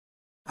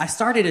I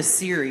started a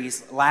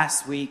series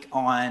last week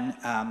on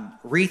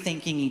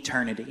rethinking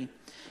eternity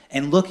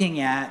and looking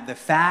at the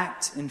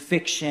fact and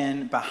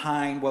fiction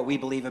behind what we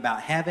believe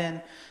about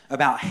heaven,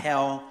 about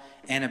hell,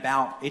 and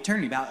about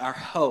eternity, about our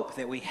hope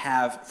that we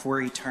have for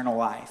eternal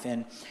life.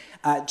 And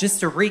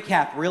just to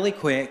recap really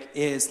quick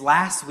is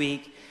last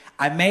week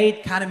I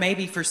made kind of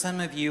maybe for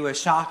some of you a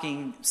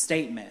shocking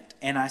statement.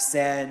 And I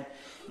said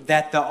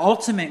that the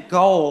ultimate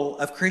goal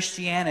of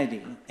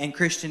Christianity and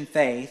Christian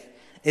faith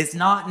is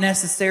not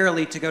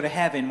necessarily to go to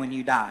heaven when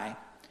you die.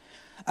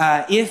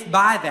 If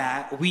by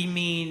that we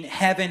mean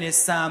heaven is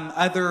some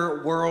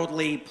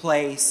otherworldly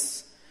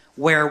place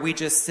where we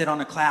just sit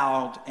on a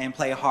cloud and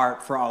play a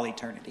harp for all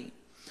eternity.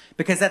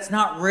 Because that's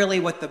not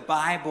really what the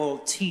Bible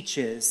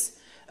teaches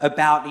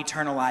about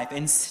eternal life.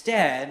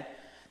 Instead,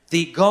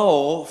 the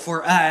goal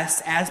for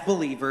us as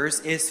believers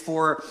is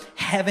for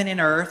heaven and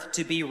earth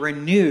to be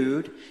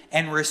renewed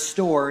and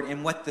restored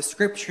in what the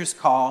scriptures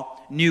call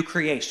new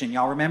creation.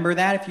 Y'all remember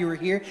that if you were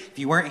here? If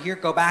you weren't here,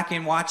 go back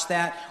and watch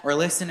that or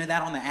listen to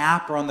that on the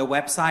app or on the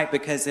website,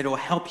 because it'll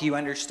help you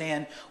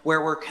understand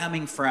where we're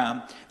coming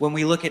from when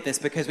we look at this,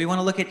 because we want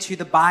to look at to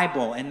the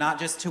Bible and not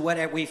just to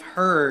what we've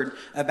heard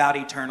about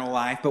eternal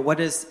life, but what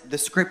does the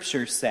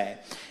scriptures say?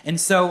 And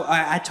so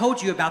I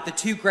told you about the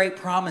two great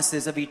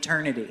promises of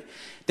eternity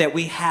that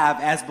we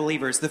have as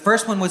believers. The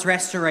first one was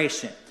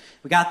restoration.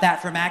 We got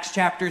that from Acts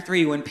chapter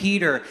 3 when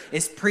Peter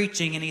is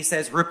preaching and he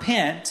says,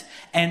 repent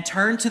and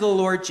turn to the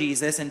Lord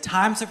Jesus, and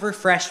times of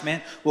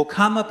refreshment will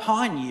come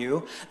upon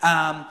you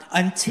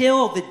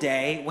until the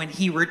day when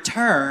he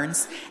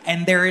returns,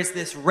 and there is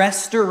this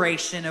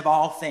restoration of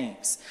all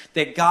things.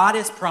 That God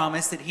has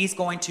promised that he's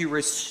going to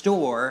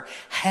restore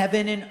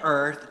heaven and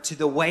earth to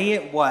the way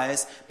it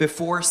was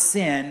before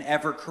sin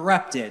ever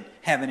corrupted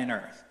heaven and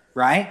earth.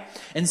 Right?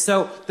 And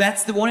so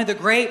that's one of the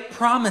great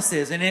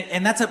promises,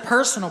 and that's a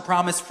personal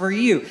promise for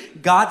you.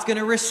 God's going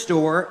to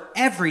restore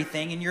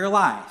everything in your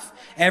life.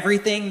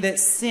 Everything that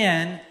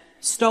sin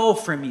stole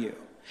from you.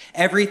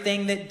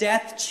 Everything that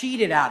death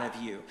cheated out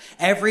of you.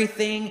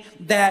 Everything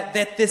that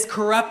this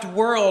corrupt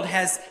world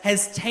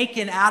has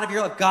taken out of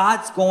your life.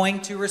 God's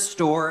going to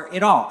restore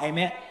it all.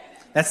 Amen?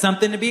 That's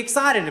something to be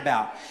excited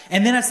about.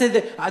 And then I said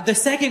that the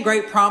second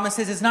great promise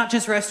is not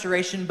just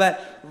restoration,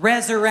 but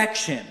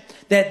resurrection.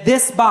 That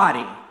this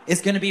body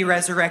is going to be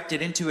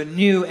resurrected into a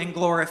new and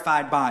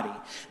glorified body.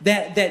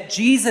 That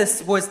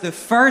Jesus was the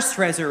first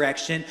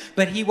resurrection,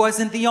 but he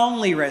wasn't the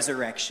only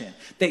resurrection.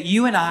 That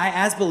you and I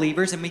as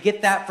believers, and we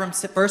get that from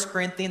 1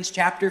 Corinthians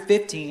chapter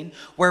 15,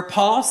 where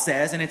Paul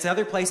says, and it's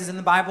other places in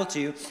the Bible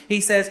too, he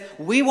says,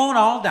 we won't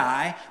all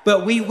die,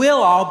 but we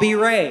will all be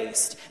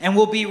raised. And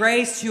we'll be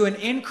raised to an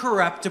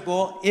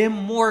incorruptible,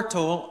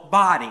 immortal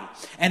body.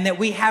 And that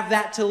we have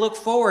that to look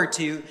forward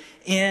to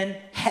in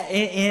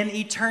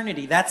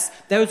eternity.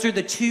 Those are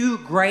the two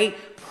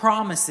great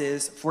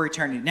promises for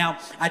eternity. Now,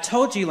 I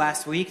told you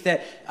last week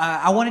that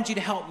I wanted you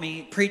to help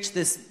me preach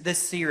this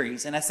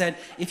series. And I said,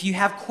 if you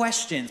have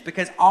questions,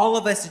 because all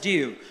of us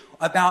do,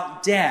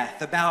 about death,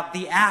 about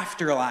the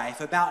afterlife,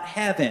 about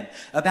heaven,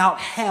 about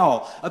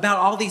hell, about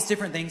all these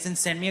different things, and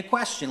send me a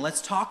question.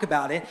 Let's talk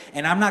about it.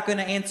 And I'm not going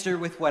to answer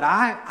with what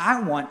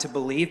I want to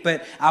believe,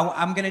 but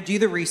I'm going to do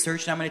the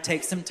research, and I'm going to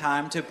take some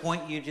time to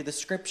point you to the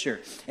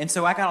scripture. And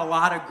so I got a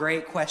lot of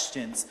great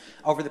questions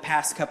over the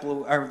past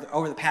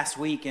over the past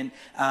week, and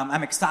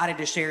I'm excited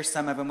to share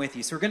some of them with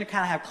you. So we're going to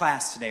kind of have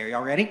class today. Are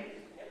y'all ready?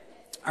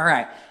 All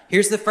right.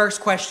 Here's the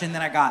first question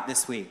that I got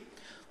this week.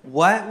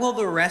 What will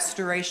the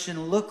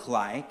restoration look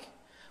like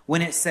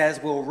when it says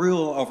we'll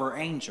rule over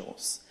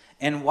angels?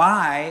 And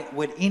why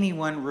would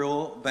anyone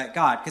rule but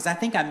God? Because I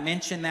think I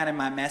mentioned that in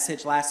my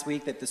message last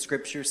week, that the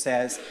scripture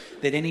says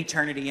that in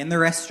eternity, in the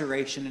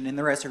restoration and in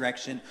the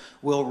resurrection,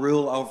 we'll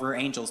rule over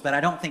angels. But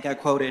I don't think I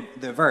quoted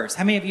the verse.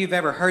 How many of you have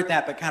ever heard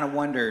that but kind of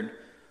wondered,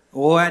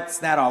 what's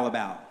that all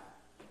about?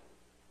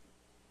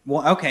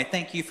 Well, okay,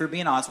 thank you for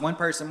being honest. One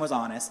person was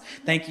honest.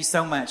 Thank you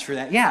so much for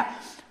that. Yeah.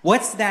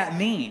 What's that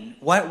mean?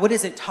 What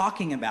is it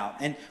talking about?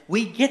 And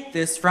we get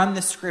this from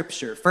the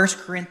scripture, 1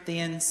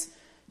 Corinthians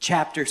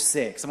chapter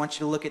 6. I want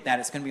you to look at that.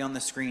 It's going to be on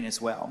the screen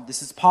as well.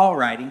 This is Paul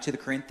writing to the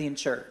Corinthian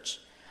church.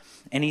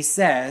 And he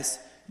says,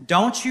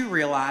 don't you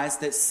realize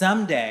that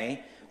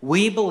someday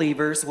we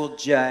believers will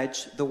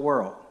judge the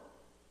world?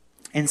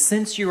 And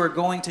since you are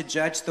going to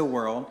judge the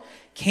world,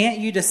 can't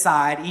you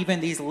decide even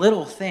these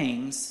little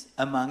things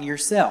among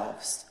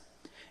yourselves?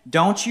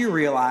 Don't you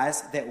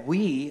realize that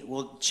we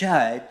will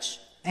judge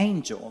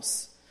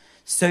angels?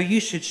 So you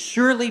should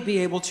surely be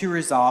able to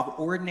resolve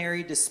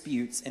ordinary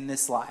disputes in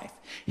this life.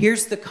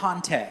 Here's the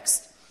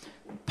context.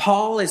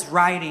 Paul is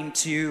writing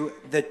to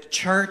the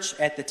church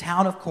at the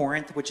town of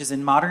Corinth, which is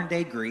in modern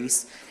day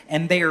Greece,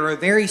 and they are a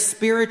very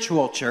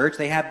spiritual church.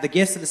 They have the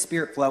gifts of the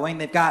Spirit flowing.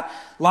 They've got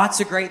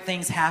lots of great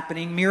things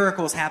happening,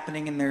 miracles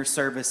happening in their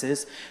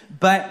services,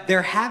 but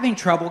they're having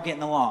trouble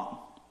getting along.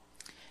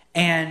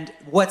 And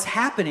what's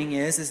happening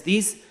is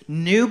these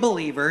new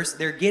believers,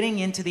 they're getting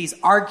into these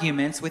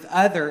arguments with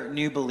other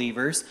new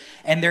believers,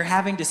 and they're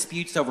having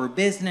disputes over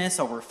business,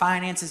 over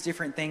finances,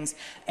 different things,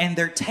 and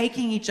they're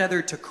taking each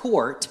other to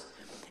court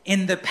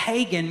in the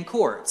pagan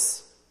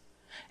courts.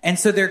 And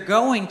so they're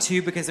going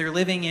to, because they're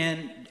living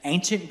in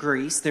ancient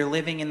Greece, they're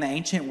living in the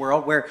ancient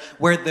world where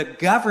the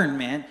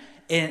government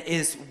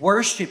is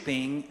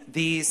worshiping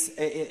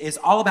is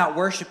all about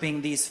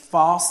worshiping these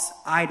false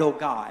idol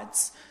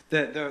gods,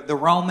 the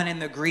Roman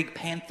and the Greek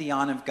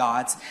pantheon of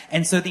gods.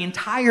 And so the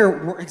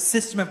entire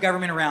system of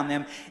government around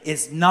them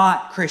is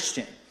not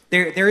Christian.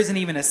 There isn't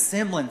even a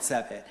semblance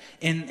of it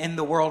in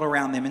the world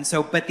around them. And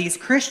so, but these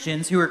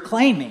Christians who are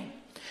claiming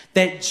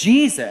that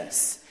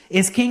Jesus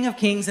is King of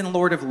Kings and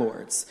Lord of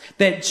Lords,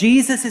 that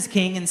Jesus is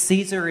king and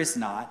Caesar is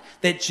not,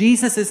 that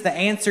Jesus is the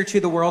answer to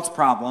the world's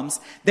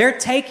problems, they're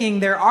taking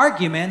their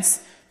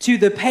arguments to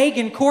the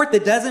pagan court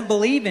that doesn't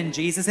believe in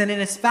Jesus and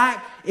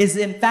is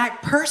in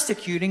fact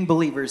persecuting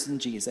believers in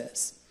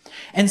Jesus.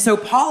 And so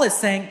Paul is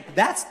saying,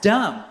 that's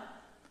dumb.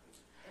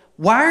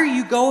 Why are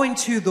you going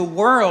to the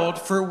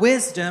world for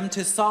wisdom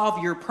to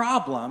solve your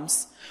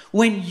problems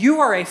when you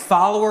are a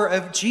follower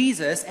of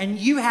Jesus and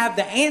you have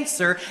the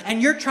answer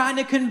and you're trying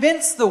to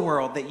convince the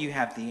world that you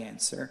have the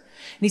answer?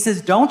 And he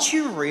says, don't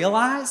you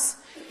realize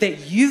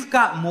that you've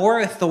got more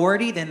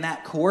authority than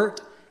that court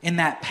in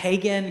that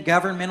pagan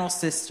governmental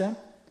system?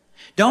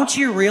 Don't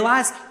you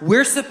realize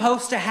we're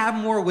supposed to have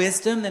more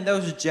wisdom than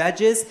those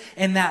judges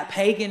in that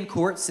pagan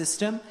court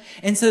system?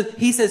 And so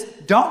he says,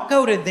 don't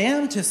go to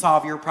them to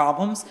solve your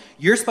problems.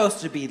 You're supposed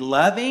to be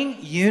loving,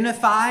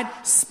 unified,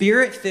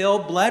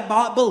 spirit-filled,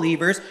 blood-bought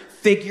believers.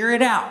 Figure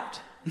it out.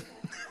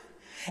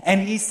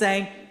 And he's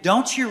saying,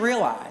 don't you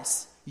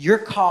realize you're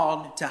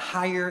called to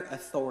higher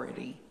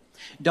authority?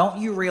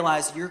 Don't you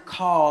realize you're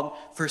called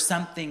for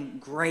something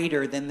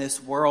greater than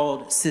this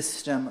world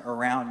system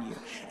around you?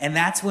 And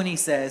that's when he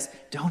says,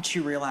 don't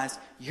you realize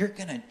you're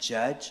going to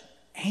judge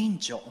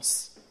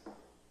angels?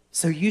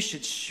 So you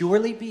should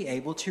surely be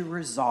able to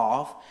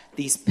resolve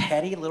these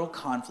petty little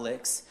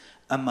conflicts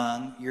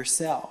among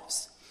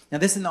yourselves. Now,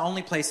 this isn't the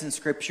only place in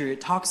Scripture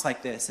it talks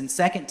like this. In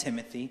 2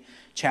 Timothy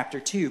chapter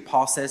 2,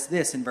 Paul says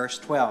this in verse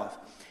 12.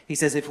 He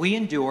says, if we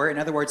endure, in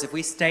other words, if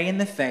we stay in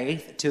the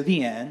faith to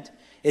the end,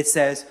 it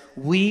says,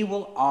 we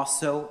will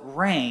also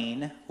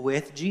reign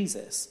with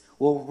Jesus.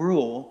 We'll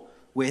rule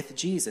with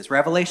Jesus.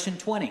 Revelation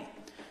 20.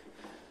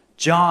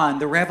 John,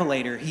 the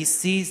Revelator, he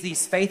sees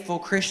these faithful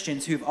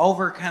Christians who've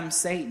overcome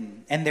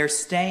Satan, and they're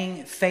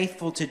staying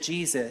faithful to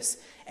Jesus.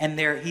 And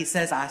he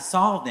says, I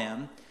saw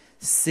them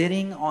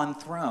sitting on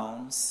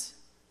thrones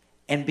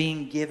and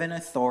being given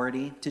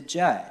authority to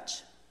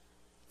judge.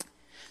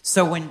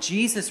 So when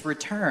Jesus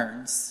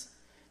returns,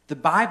 the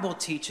Bible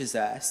teaches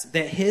us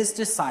that his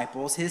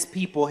disciples, his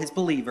people, his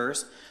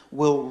believers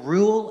will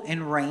rule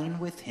and reign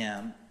with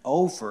him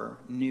over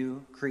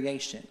new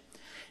creation.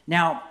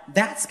 Now,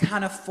 that's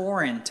kind of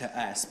foreign to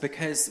us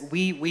because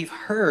we've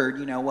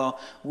heard, well,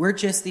 we're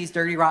just these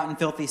dirty, rotten,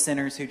 filthy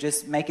sinners who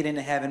just make it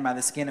into heaven by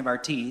the skin of our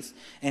teeth,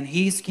 and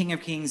he's King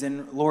of Kings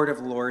and Lord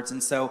of Lords.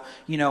 And so,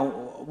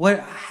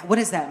 what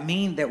does that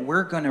mean that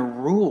we're going to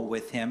rule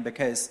with him,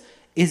 because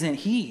isn't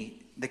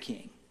he the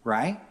king,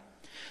 right?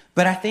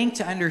 But I think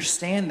to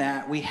understand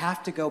that, we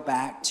have to go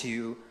back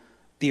to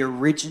the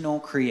original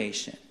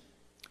creation.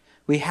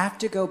 We have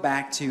to go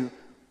back to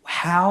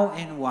how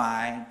and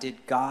why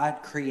did God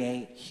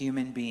create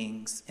human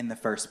beings in the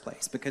first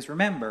place? Because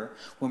remember,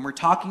 when we're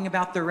talking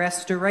about the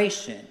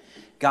restoration,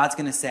 God's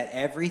going to set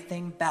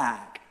everything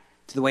back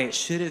to the way it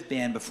should have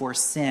been before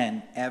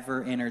sin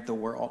ever entered the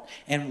world.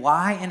 And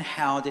why and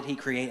how did he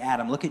create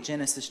Adam? Look at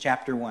Genesis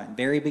chapter 1,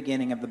 very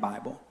beginning of the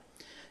Bible.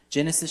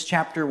 Genesis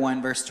chapter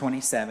 1, verse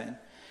 27.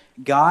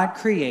 God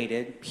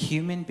created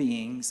human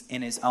beings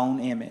in his own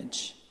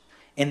image.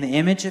 In the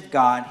image of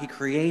God, he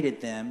created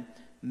them,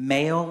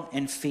 male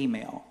and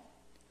female.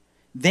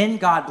 Then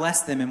God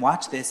blessed them, and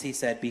watch this, he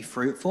said, be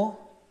fruitful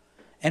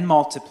and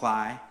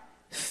multiply,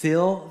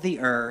 fill the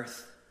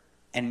earth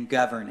and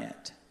govern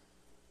it.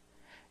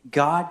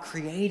 God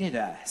created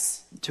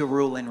us to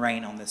rule and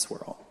reign on this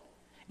world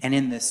and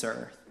in this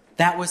earth.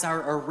 That was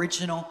our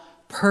original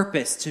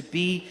purpose, to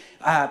be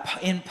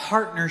in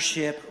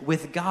partnership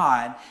with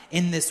God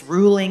in this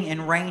ruling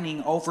and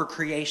reigning over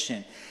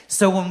creation.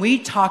 So when we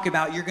talk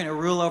about you're going to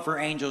rule over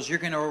angels, you're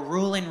going to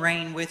rule and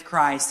reign with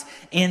Christ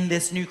in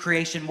this new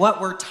creation, what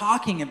we're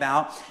talking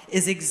about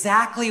is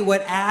exactly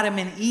what Adam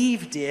and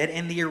Eve did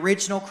in the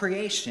original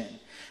creation.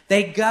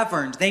 They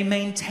governed, they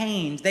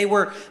maintained, they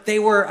were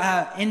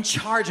in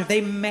charge of,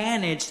 they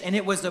managed, and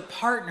it was a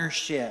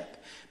partnership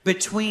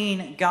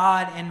between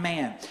God and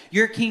man.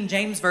 Your King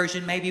James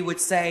Version maybe would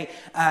say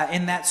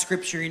in that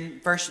scripture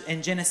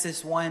in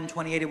Genesis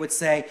 1:28, it would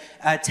say,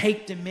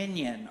 take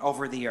dominion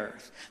over the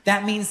earth.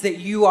 That means that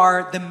you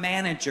are the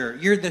manager.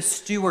 You're the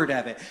steward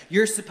of it.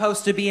 You're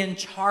supposed to be in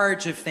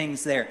charge of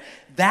things there.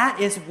 That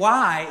is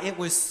why it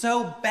was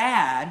so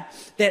bad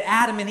that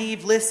Adam and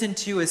Eve listened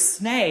to a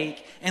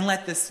snake and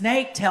let the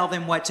snake tell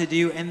them what to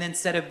do, and then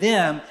instead of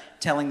them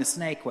telling the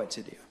snake what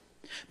to do.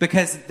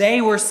 because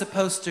they were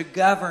supposed to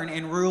govern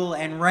and rule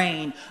and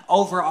reign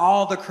over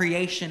all the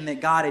creation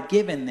that God had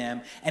given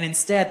them, and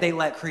instead they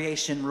let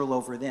creation rule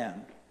over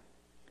them.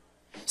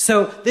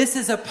 So this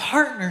is a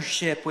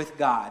partnership with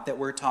God that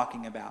we're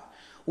talking about.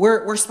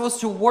 We're supposed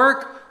to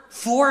work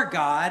for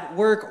God,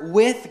 work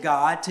with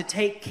God to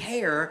take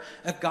care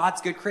of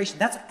God's good creation.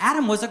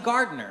 Adam was a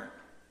gardener.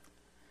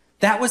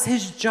 That was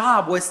his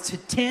job, was to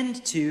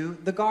tend to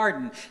the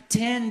garden,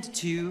 tend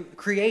to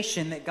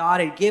creation that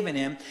God had given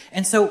him.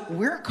 And so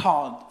we're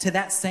called to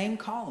that same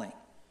calling.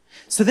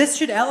 So this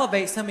should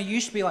elevate some of you.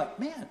 You should be like,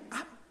 man,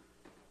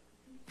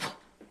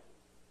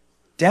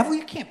 devil,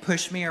 you can't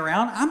push me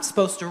around. I'm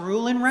supposed to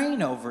rule and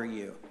reign over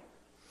you.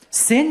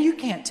 Sin, you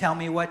can't tell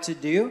me what to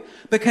do,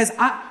 because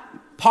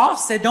Paul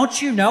said,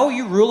 don't you know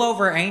you rule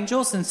over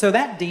angels? And so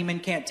that demon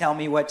can't tell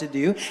me what to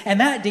do. And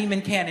that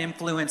demon can't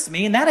influence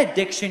me. And that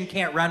addiction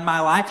can't run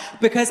my life,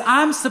 because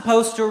I'm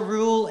supposed to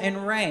rule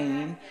and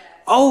reign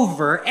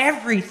over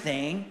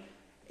everything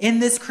in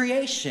this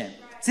creation.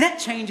 So that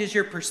changes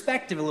your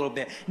perspective a little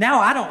bit. Now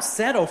I don't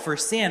settle for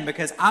sin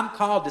because I'm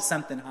called to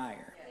something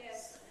higher.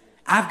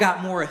 I've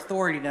got more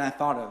authority than I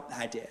thought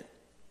I did.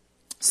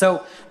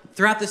 So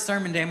throughout this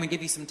sermon today, I'm going to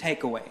give you some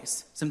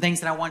takeaways, some things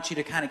that I want you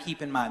to kind of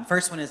keep in mind.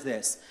 First one is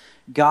this: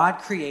 God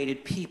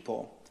created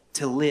people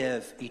to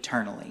live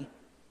eternally.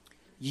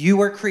 You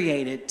were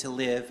created to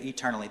live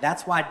eternally.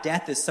 That's why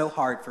death is so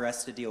hard for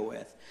us to deal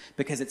with,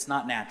 because it's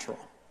not natural.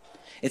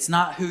 It's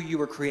not who you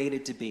were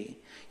created to be.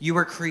 You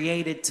were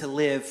created to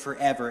live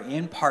forever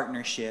in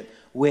partnership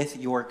with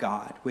your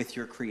God, with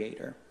your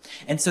Creator.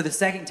 And so the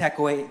second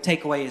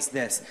takeaway is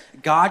this: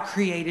 God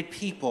created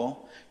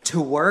people to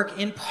work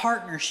in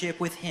partnership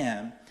with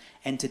Him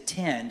and to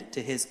tend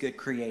to His good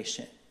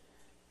creation.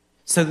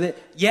 So that,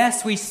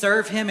 yes, we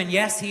serve Him, and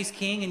yes, He's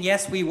King, and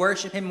yes, we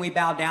worship Him, and we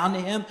bow down to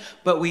Him,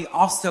 but we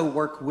also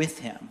work with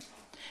Him.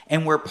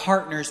 And we're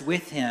partners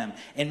with Him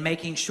in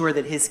making sure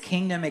that His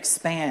kingdom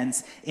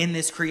expands in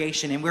this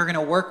creation. And we're going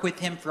to work with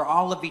Him for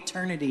all of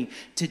eternity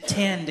to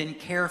tend and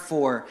care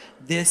for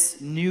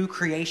this new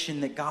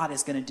creation that God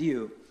is going to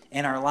do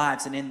in our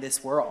lives and in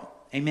this world.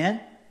 Amen?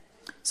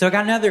 So I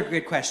got another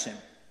good question.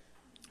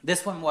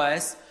 This one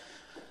was,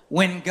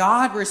 when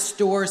God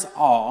restores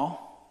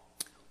all,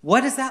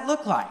 what does that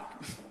look like?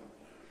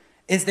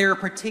 Is there a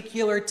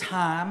particular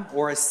time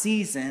or a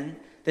season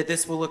that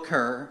this will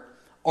occur?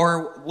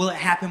 Or will it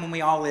happen when we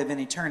all live in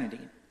eternity?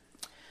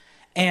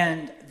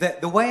 And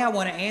the way I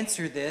want to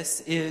answer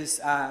this is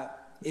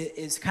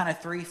kind of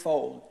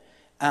threefold.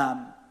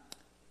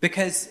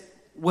 Because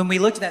when we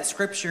looked at that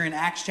scripture in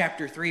Acts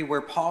chapter 3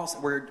 where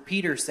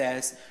Peter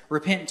says,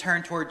 repent and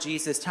turn toward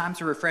Jesus,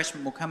 times of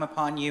refreshment will come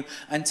upon you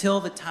until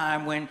the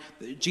time when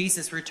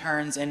Jesus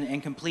returns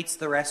and completes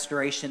the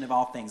restoration of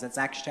all things. That's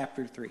Acts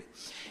chapter 3.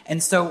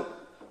 And so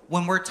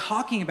when we're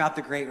talking about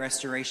the great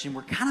restoration,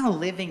 we're kind of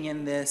living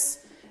in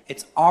this,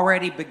 it's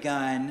already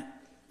begun,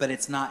 but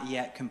it's not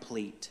yet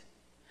complete.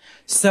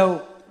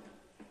 So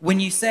when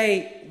you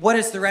say, what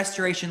does the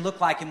restoration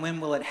look like and when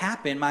will it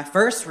happen? My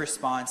first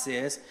response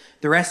is,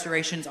 the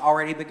restoration's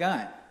already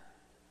begun.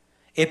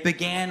 It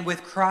began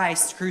with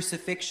Christ's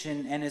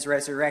crucifixion and His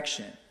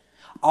resurrection.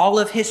 All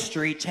of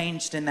history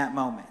changed in that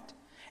moment.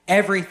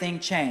 Everything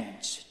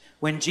changed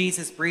when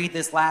Jesus breathed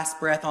His last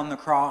breath on the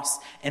cross,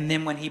 and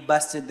then when He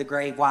busted the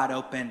grave wide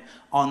open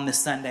on the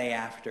Sunday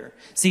after.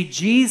 See,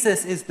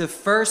 Jesus is the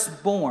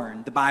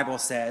firstborn, the Bible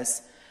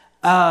says,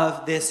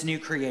 of this new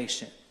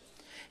creation.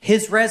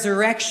 His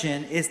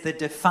resurrection is the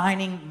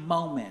defining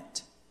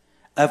moment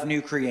of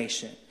new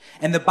creation.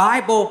 And the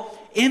Bible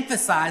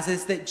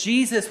emphasizes that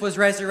Jesus was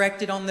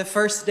resurrected on the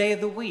first day of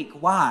the week.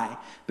 Why?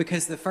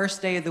 Because the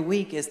first day of the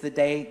week is the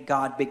day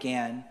God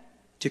began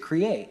to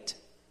create.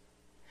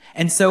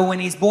 And so when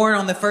He's born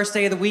on the first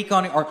day of the week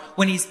or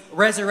when He's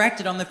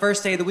resurrected on the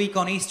first day of the week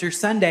on Easter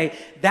Sunday,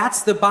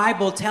 that's the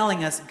Bible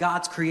telling us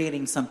God's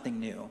creating something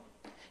new.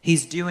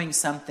 He's doing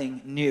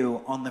something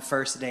new on the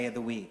first day of the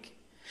week.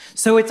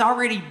 So it's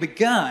already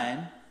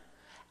begun,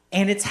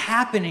 and it's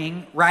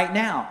happening right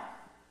now.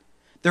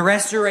 The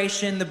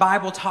restoration, the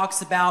Bible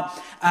talks about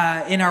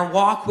in our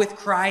walk with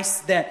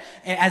Christ, that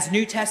as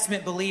New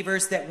Testament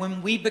believers, that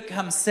when we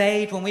become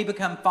saved, when we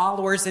become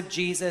followers of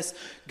Jesus,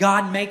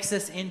 God makes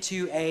us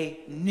into a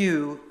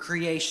new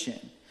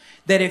creation.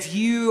 That if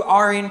you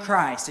are in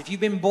Christ, if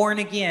you've been born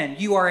again,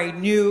 you are a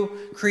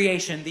new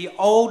creation. The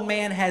old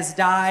man has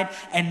died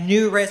and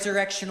new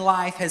resurrection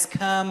life has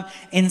come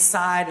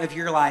inside of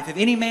your life. If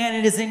any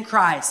man is in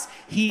Christ,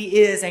 he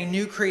is a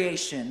new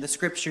creation, the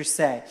scriptures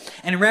say.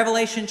 And in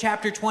Revelation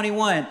chapter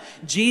 21,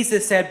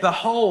 Jesus said,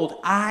 behold,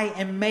 I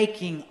am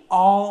making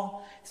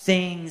all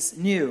things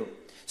new.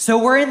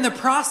 So we're in the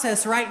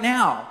process right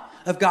now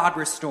of God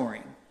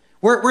restoring.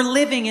 We're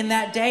living in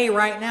that day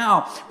right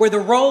now where the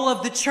role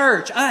of the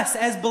church, us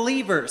as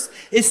believers,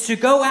 is to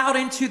go out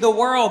into the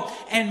world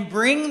and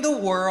bring the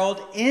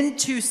world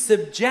into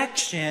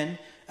subjection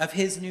of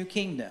His new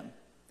kingdom.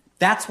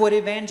 That's what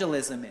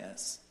evangelism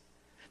is.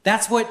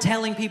 That's what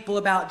telling people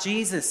about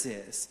Jesus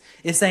is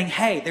saying,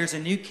 hey, there's a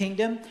new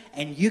kingdom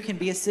and you can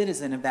be a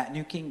citizen of that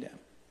new kingdom.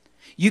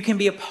 You can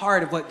be a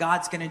part of what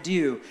God's going to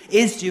do,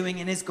 is doing,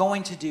 and is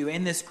going to do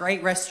in this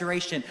great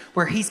restoration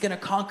where he's going to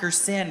conquer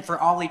sin for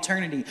all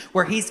eternity,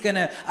 where he's going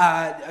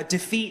to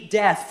defeat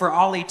death for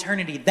all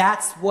eternity.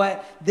 That's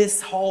what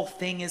this whole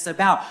thing is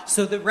about.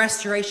 So the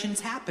restoration's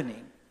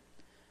happening,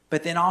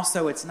 but then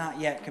also it's not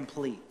yet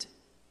complete.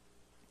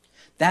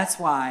 That's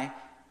why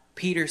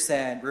Peter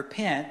said,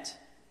 repent.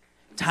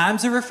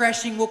 Times of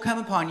refreshing will come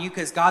upon you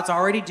because God's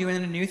already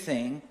doing a new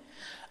thing,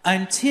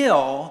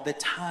 until the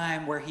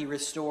time where he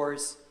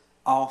restores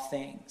all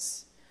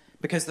things.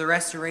 Because the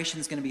restoration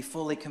is going to be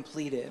fully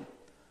completed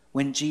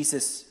when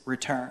Jesus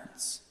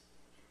returns.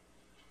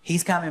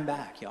 He's coming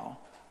back, y'all.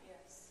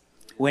 Yes.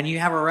 When you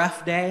have a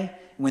rough day,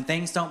 when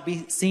things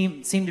don't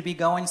seem to be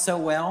going so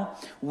well,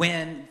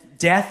 when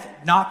death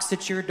knocks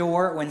at your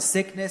door, when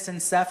sickness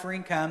and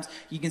suffering comes,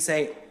 you can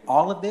say,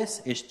 all of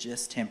this is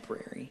just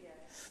temporary.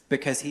 Yes.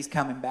 Because he's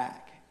coming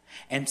back.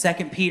 And 2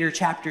 Peter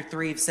chapter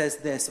 3 says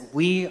this,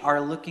 we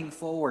are looking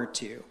forward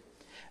to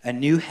a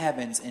new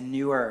heavens and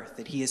new earth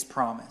that he has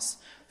promised,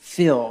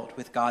 filled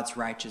with God's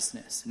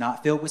righteousness,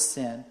 not filled with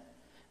sin,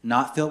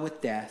 not filled with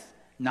death,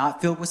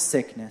 not filled with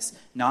sickness,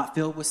 not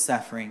filled with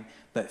suffering,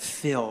 but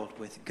filled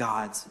with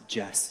God's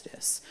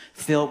justice,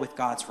 filled with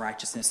God's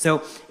righteousness.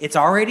 So it's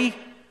already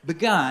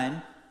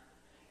begun.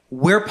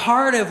 We're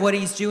part of what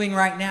he's doing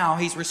right now.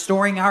 He's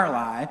restoring our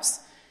lives.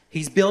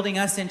 He's building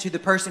us into the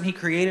person he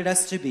created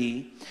us to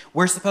be.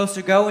 We're supposed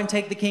to go and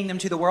take the kingdom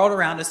to the world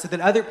around us so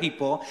that other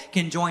people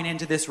can join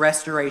into this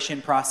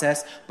restoration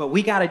process. But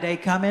we got a day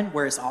coming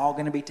where it's all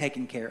going to be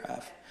taken care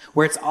of,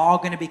 where it's all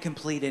going to be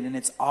completed and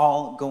it's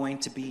all going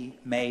to be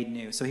made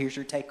new. So here's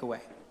your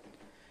takeaway.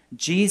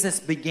 Jesus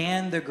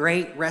began the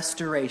great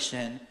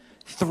restoration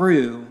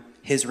through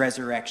his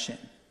resurrection.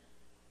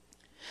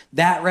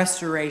 That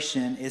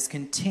restoration is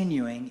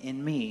continuing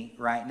in me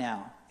right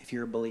now, if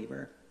you're a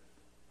believer.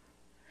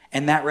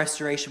 And that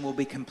restoration will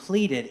be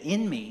completed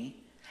in me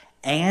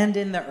and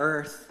in the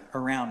earth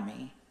around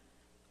me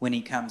when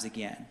he comes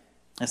again.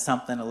 That's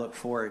something to look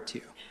forward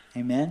to.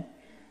 Amen?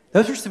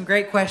 Those are some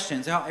great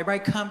questions. Everybody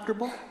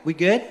comfortable? We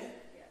good? Yes.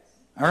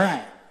 All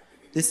right.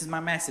 This is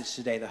my message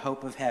today, the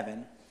hope of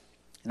heaven.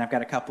 And I've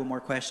got a couple more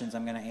questions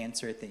I'm going to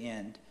answer at the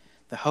end.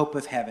 The hope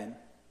of heaven.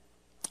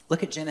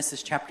 Look at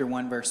Genesis chapter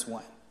 1, verse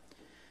 1.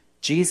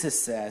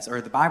 Jesus says,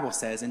 or the Bible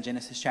says in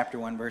Genesis chapter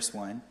 1, verse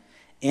 1,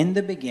 in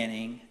the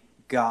beginning,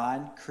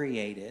 God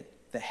created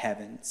the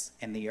heavens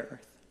and the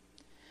earth.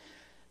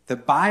 The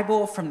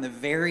Bible, from the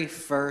very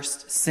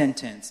first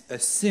sentence,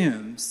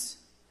 assumes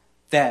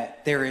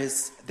that there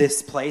is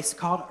this place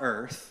called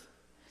earth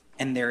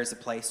and there is a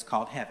place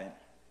called heaven.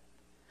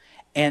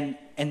 And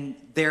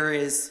there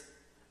is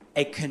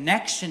a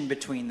connection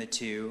between the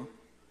two,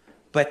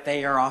 but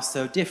they are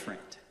also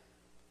different.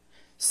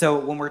 So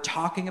when we're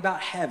talking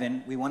about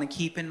heaven, we want to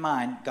keep in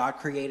mind God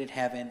created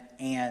heaven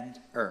and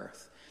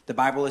earth. The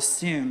Bible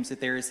assumes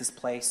that there is this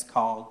place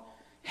called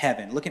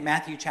heaven. Look at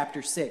Matthew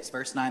chapter 6,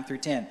 verse 9 through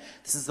 10.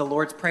 This is the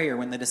Lord's Prayer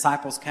when the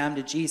disciples come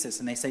to Jesus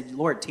and they say,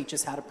 Lord, teach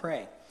us how to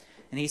pray.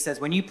 And he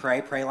says, when you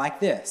pray, pray like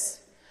this.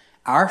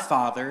 Our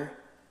Father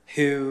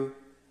in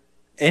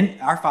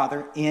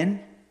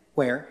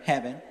where?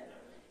 Heaven.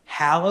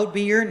 Hallowed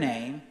be your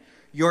name.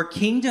 Your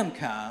kingdom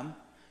come.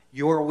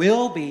 Your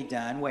will be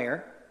done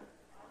where?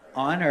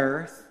 On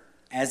earth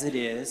as it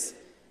is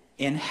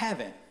in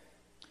heaven.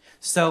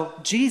 So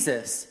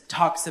Jesus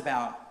talks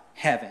about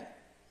heaven.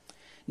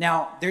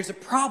 Now, there's a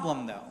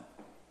problem, though,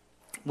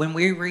 when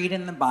we read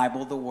in the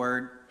Bible the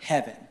word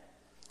heaven,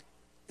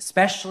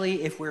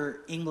 especially if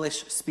we're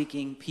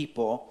English-speaking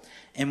people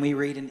and we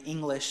read an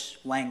English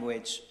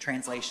language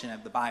translation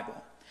of the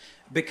Bible.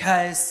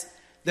 Because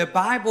the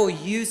Bible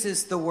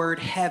uses the word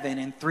heaven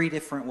in 3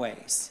 different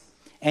ways.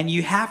 And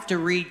you have to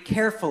read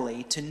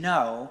carefully to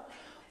know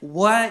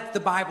what the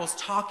Bible's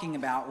talking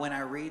about when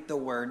I read the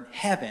word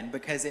heaven,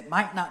 because it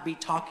might not be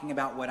talking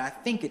about what I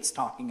think it's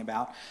talking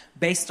about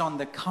based on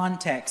the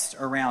context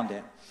around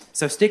it.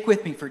 So stick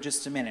with me for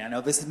just a minute. I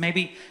know this is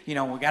maybe, we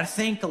got to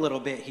think a little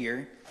bit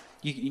here.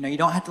 You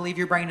don't have to leave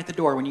your brain at the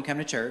door when you come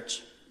to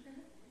church.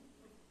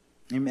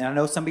 I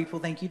know some people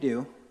think you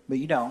do, but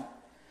you don't.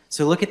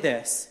 So look at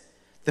this.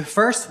 The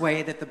first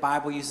way that the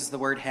Bible uses the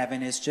word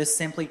heaven is just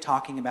simply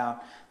talking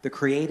about the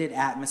created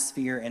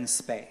atmosphere and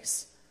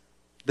space.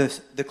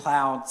 The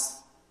clouds,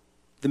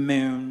 the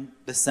moon,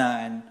 the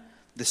sun,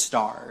 the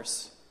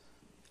stars.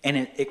 And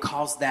it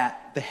calls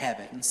that the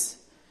heavens.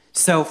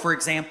 So, for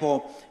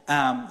example,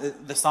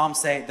 the Psalms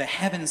say, the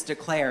heavens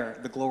declare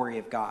the glory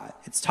of God.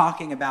 It's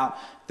talking about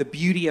the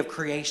beauty of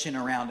creation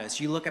around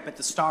us. You look up at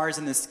the stars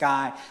in the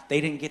sky,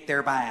 they didn't get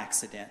there by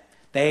accident.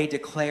 They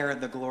declare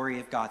the glory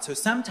of God. So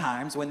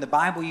sometimes when the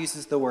Bible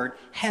uses the word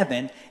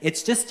heaven,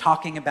 it's just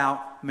talking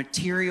about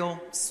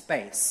material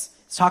space.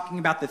 It's talking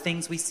about the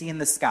things we see in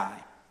the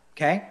sky.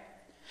 Okay?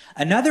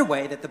 Another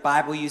way that the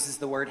Bible uses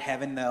the word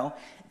heaven, though,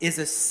 is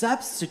a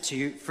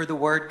substitute for the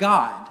word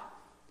God.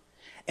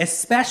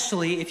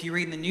 Especially if you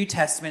read in the New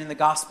Testament in the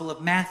Gospel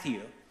of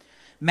Matthew.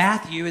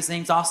 Matthew, his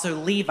name's also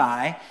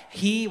Levi.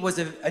 He was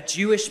a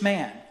Jewish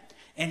man.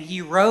 and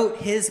he wrote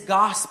his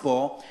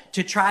gospel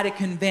to try to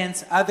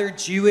convince other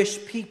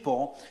Jewish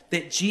people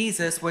that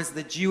Jesus was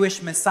the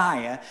Jewish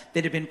Messiah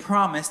that had been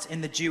promised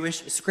in the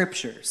Jewish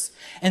scriptures.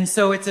 And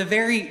so it's a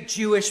very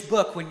Jewish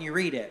book when you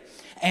read it.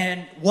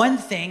 And one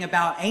thing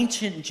about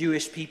ancient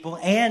Jewish people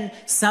and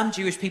some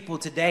Jewish people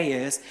today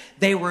is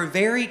they were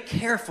very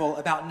careful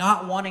about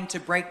not wanting to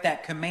break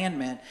that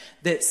commandment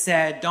that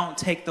said, don't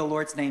take the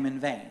Lord's name in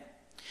vain.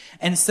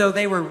 And so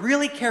they were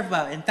really careful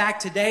about it. In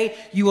fact, today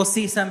you will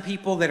see some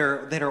people that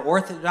are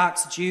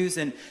Orthodox Jews,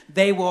 and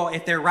they will,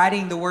 if they're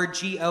writing the word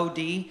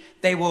G-O-D,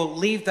 they will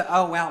leave the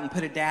O out and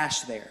put a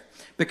dash there.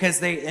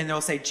 Because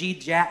they'll say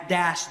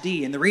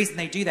G-D. And the reason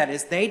they do that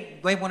is they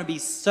want to be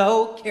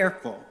so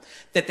careful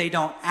that they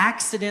don't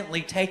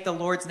accidentally take the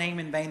Lord's name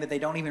in vain, that they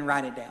don't even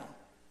write it down.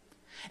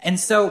 And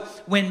so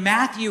when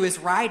Matthew is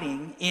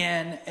writing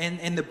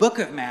in the book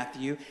of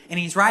Matthew, and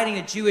he's writing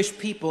to Jewish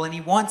people, and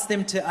he wants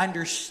them to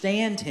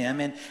understand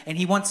him, and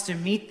he wants to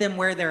meet them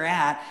where they're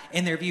at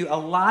in their view, a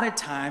lot of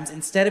times,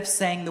 instead of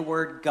saying the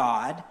word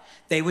God,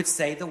 they would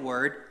say the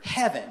word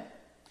heaven.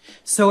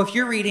 So if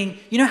you're reading,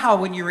 you know how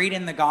when you read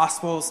in the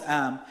Gospels,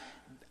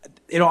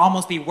 it'll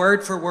almost be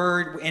word for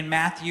word in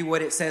Matthew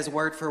what it says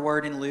word for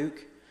word in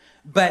Luke?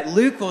 But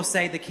Luke will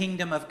say the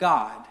kingdom of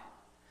God.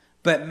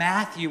 But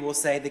Matthew will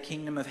say the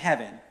kingdom of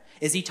heaven.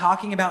 Is he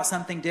talking about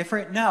something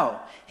different? No.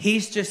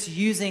 He's just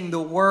using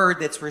the word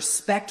that's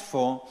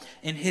respectful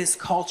in his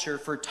culture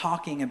for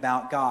talking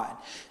about God.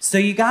 So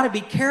you got to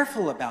be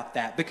careful about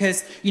that.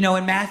 Because, in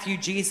Matthew,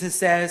 Jesus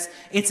says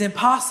it's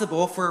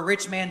impossible for a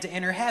rich man to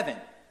enter heaven,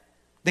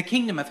 the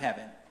kingdom of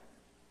heaven.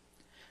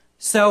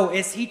 So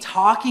is he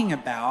talking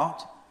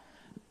about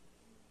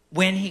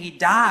when he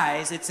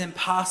dies, it's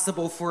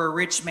impossible for a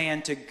rich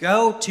man to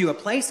go to a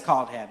place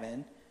called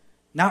heaven?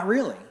 Not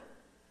really.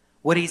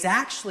 What he's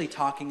actually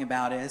talking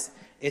about is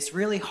it's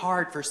really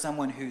hard for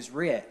someone who's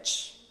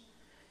rich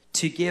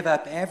to give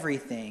up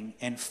everything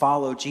and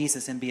follow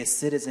Jesus and be a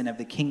citizen of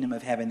the kingdom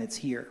of heaven that's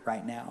here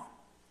right now.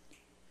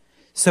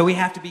 So we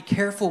have to be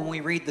careful when we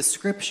read the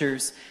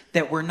scriptures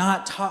that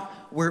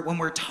when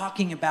we're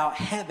talking about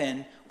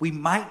heaven, we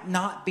might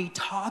not be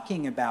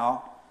talking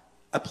about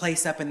a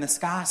place up in the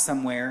sky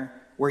somewhere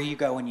where you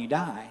go when you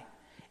die.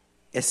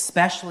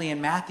 Especially in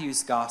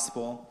Matthew's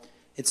gospel,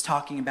 it's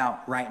talking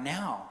about right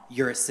now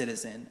you're a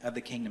citizen of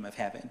the kingdom of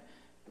heaven,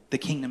 the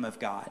kingdom of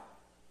God.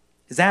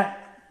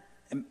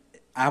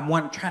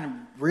 I'm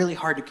trying really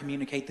hard to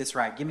communicate this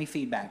right. Give me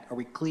feedback. Are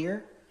we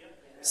clear?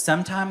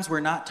 Sometimes we're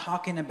not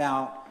talking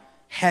about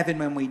heaven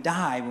when we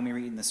die when we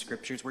read in the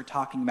scriptures. We're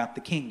talking about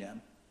the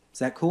kingdom. Is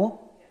that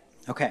cool?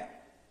 Okay.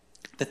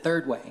 The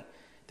third way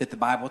that the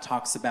Bible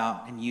talks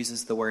about and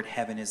uses the word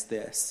heaven is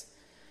this.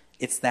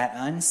 It's that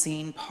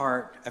unseen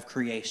part of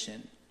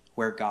creation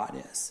where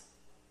God is.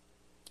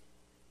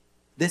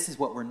 This is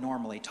what we're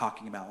normally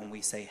talking about when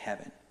we say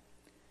heaven.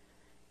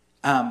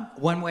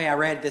 One way I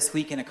read this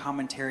week in a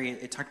commentary,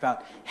 it talked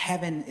about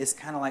heaven is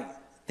kind of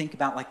think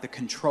about like the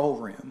control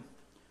room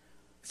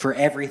for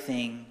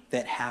everything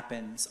that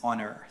happens on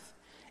earth.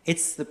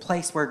 It's the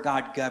place where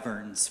God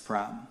governs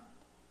from.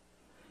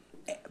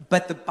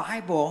 But the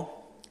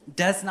Bible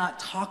does not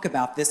talk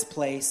about this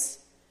place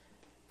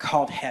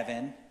called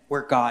heaven,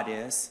 where God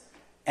is,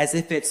 as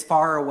if it's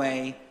far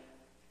away.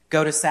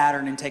 Go to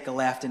Saturn and take a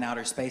left in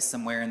outer space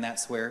somewhere, and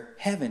that's where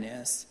heaven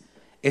is.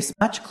 It's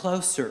much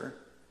closer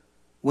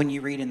when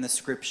you read in the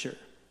scripture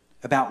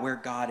about where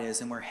God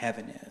is and where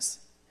heaven is.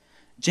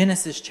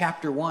 Genesis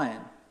chapter 1,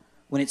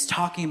 when it's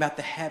talking about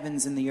the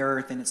heavens and the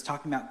earth, and it's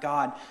talking about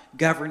God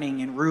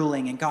governing and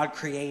ruling and God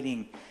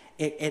creating,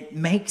 it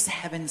makes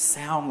heaven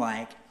sound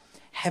like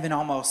heaven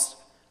almost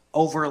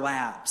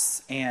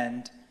overlaps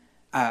and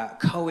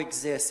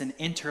coexists and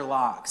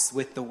interlocks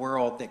with the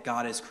world that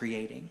God is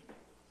creating.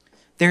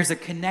 There's a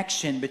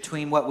connection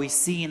between what we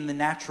see in the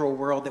natural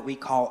world that we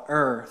call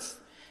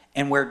earth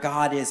and where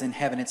God is in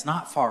heaven. It's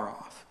not far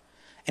off,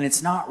 and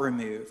it's not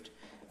removed,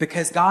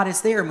 because God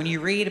is there. When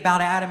you read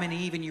about Adam and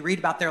Eve and you read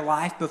about their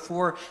life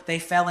before they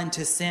fell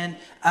into sin,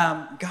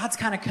 God's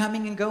kind of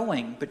coming and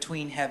going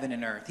between heaven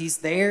and earth. He's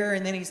there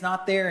and then he's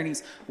not there, and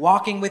he's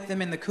walking with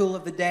them in the cool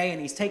of the day, and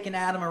he's taking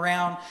Adam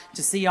around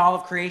to see all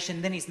of creation,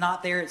 and then he's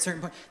not there at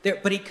certain points.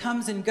 But he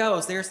comes and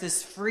goes. There's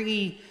this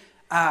free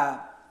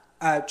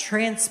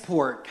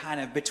transport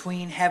kind of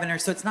between heaven and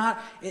earth. So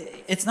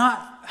it's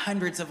not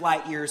hundreds of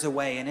light years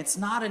away, and it's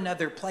not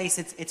another place.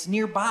 It's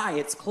nearby,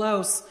 it's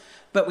close,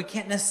 but we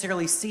can't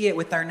necessarily see it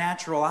with our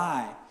natural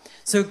eye.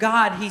 So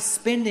God, he's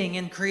spending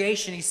in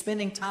creation, he's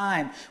spending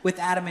time with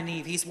Adam and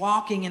Eve. He's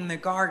walking in the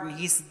garden,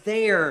 he's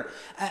there.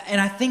 And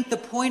I think the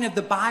point of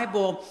the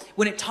Bible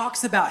when it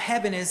talks about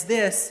heaven is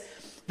this: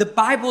 the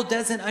Bible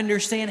doesn't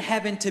understand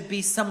heaven to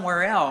be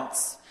somewhere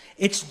else.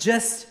 It's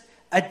just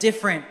a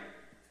different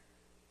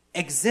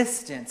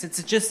existence.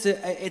 It's just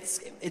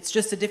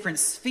a different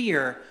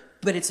sphere,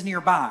 but it's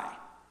nearby.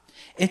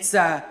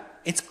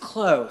 It's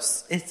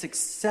close. It's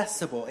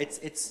accessible.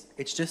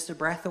 It's just a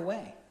breath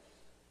away.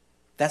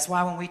 That's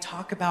why when we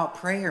talk about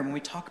prayer, when we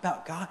talk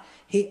about God,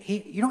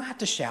 you don't have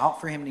to shout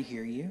for him to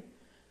hear you.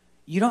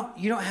 You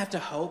don't have to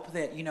hope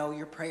that,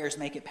 your prayers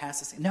make it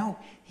past this. No,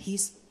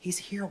 he's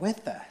here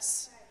with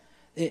us.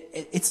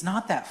 It's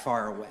not that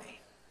far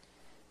away.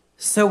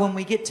 So when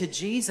we get to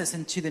Jesus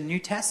and to the New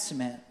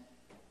Testament,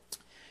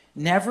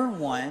 never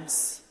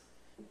once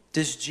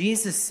does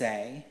Jesus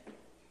say,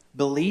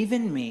 believe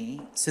in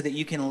me so that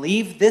you can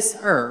leave this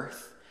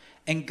earth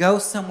and go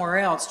somewhere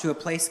else to a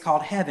place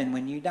called heaven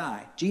when you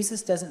die.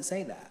 Jesus doesn't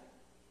say that.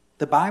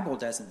 The Bible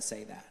doesn't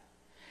say that.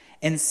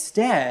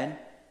 Instead,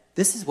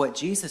 this is what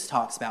Jesus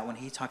talks about when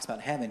he talks about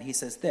heaven. He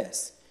says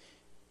this,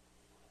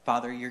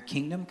 Father, your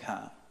kingdom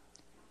come,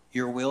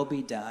 your will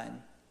be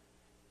done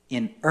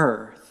in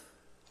earth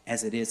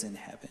as it is in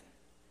heaven.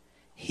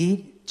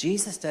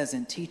 Jesus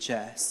doesn't teach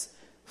us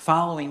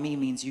following me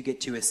means you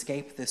get to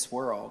escape this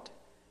world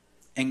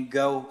and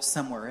go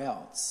somewhere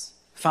else.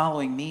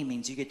 Following me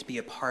means you get to be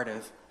a part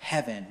of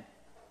heaven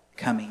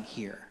coming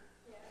here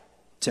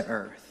to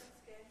earth.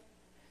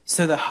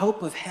 So the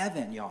hope of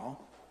heaven, y'all,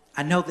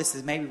 I know this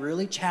is maybe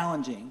really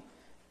challenging.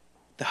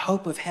 The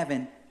hope of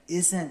heaven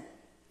isn't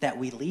that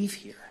we leave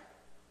here.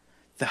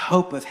 The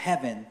hope of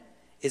heaven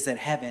is that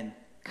heaven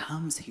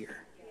comes here.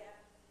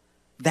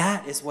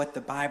 That is what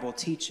the Bible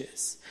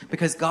teaches.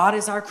 Because God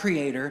is our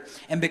creator,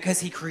 and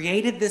because he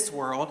created this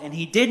world, and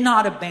he did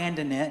not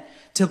abandon it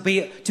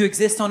to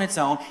exist on its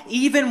own,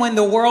 even when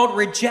the world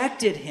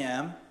rejected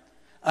him,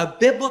 a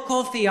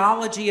biblical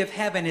theology of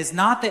heaven is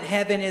not that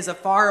heaven is a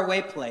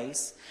faraway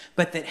place,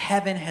 but that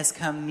heaven has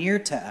come near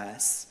to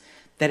us,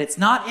 that it's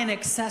not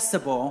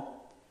inaccessible,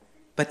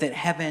 but that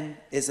heaven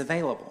is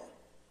available.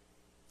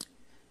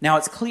 Now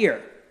it's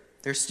clear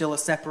there's still a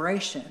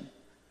separation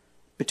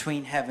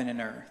between heaven and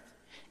earth.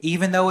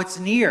 Even though it's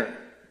near,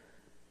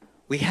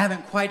 we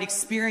haven't quite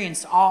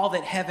experienced all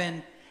that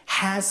heaven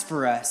has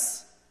for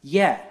us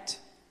yet.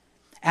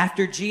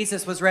 After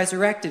Jesus was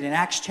resurrected in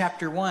Acts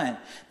chapter 1,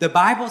 the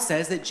Bible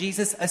says that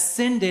Jesus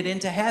ascended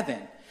into heaven.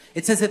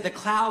 It says that the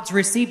clouds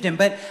received him.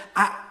 But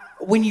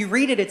when you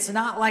read it, it's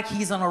not like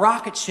he's on a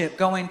rocket ship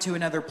going to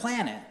another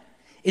planet.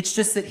 It's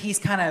just that he's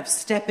kind of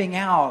stepping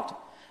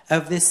out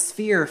of this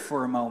sphere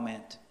for a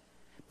moment.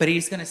 But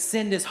he's going to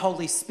send his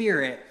Holy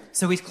Spirit.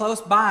 So he's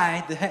close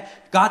by.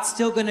 God's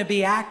still going to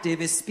be active.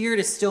 His Spirit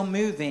is still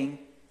moving.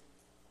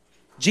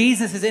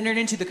 Jesus has entered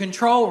into the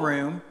control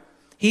room.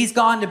 He's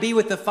gone to be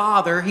with the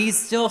Father. He's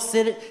still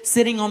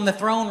sitting on the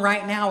throne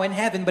right now in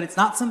heaven, but it's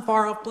not some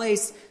far off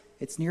place.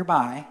 It's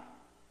nearby.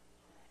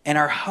 And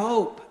our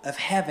hope of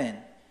heaven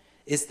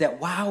is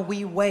that while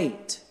we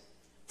wait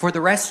for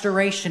the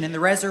restoration and the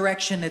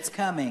resurrection that's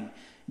coming,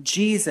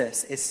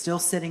 Jesus is still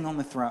sitting on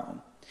the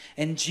throne.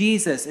 And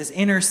Jesus is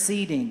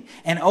interceding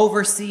and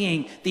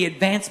overseeing the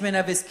advancement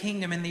of his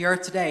kingdom in the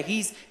earth today.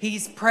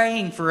 He's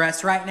praying for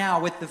us right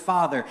now with the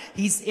Father.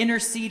 He's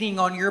interceding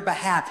on your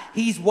behalf.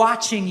 He's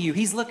watching you.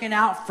 He's looking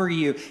out for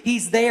you.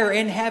 He's there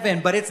in heaven,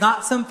 but it's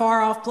not some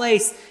far off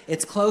place.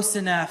 It's close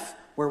enough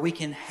where we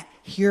can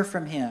hear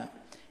from him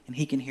and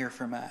he can hear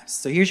from us.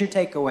 So here's your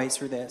takeaways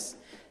for this.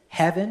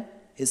 Heaven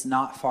is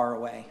not far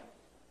away.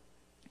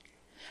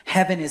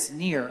 Heaven is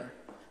near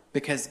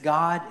because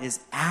God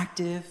is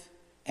active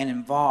and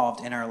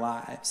involved in our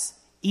lives,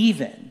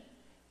 even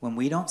when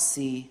we don't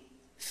see,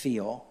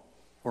 feel,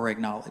 or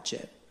acknowledge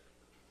it.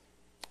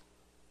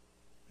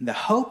 The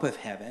hope of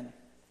heaven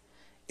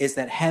is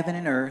that heaven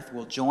and earth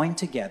will join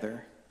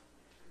together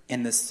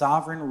in the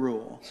sovereign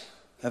rule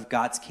of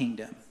God's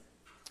kingdom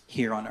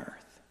here on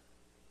earth.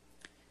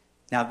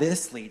 Now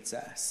this leads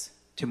us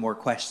to more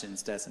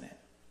questions, doesn't it?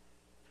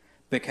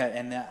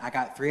 I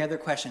got 3 other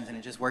questions, and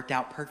it just worked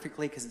out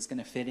perfectly because it's going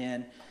to fit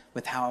in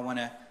with how I want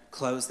to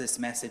close this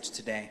message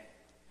today.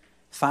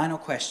 Final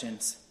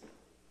questions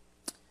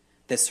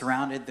that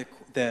surrounded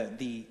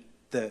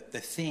the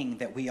thing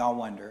that we all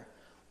wonder.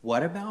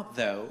 What about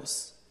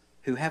those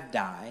who have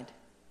died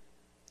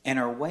and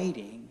are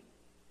waiting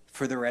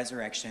for the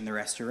resurrection and the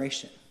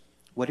restoration?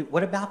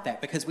 What about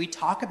that? Because we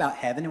talk about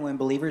heaven, and when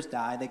believers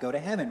die, they go to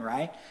heaven,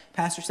 right?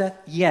 Pastor Seth?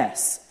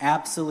 Yes,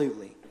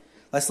 absolutely.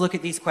 Let's look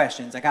at these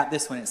questions. I got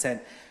this one. It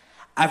said,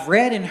 I've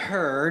read and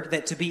heard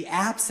that to be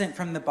absent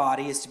from the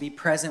body is to be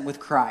present with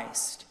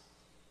Christ.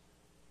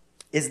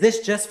 Is this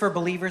just for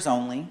believers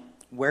only?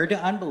 Where do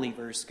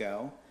unbelievers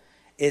go?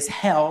 Is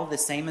hell the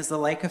same as the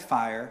lake of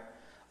fire?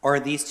 Or are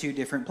these 2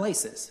 different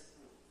places?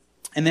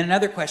 And then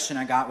another question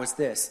I got was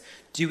this.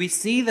 Do we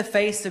see the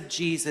face of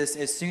Jesus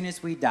as soon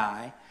as we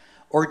die?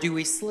 Or do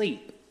we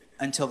sleep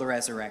until the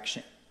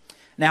resurrection?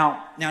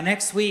 Now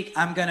next week,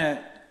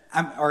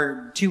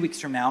 or 2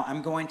 weeks from now,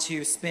 I'm going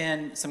to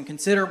spend some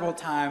considerable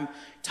time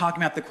talking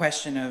about the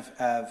question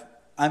of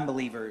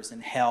unbelievers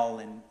and hell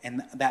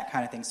and that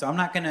kind of thing. So I'm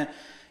not going to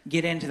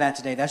get into that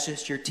today. That's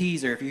just your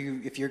teaser.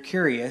 If you're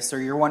curious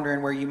or you're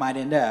wondering where you might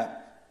end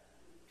up,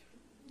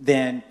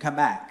 then come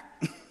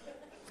back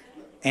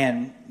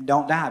and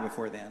don't die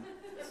before then.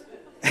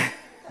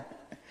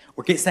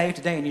 Or get saved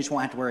today and you just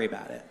won't have to worry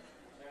about it.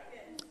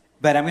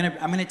 But I'm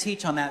gonna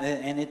teach on that,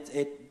 and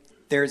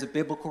there's a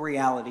biblical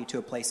reality to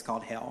a place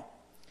called hell,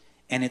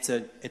 and it's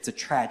a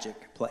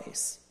tragic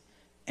place,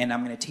 and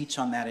I'm going to teach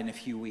on that in a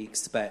few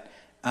weeks. But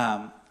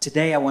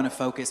Today I want to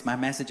focus, my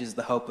message is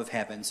the hope of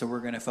heaven, so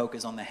we're going to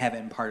focus on the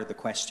heaven part of the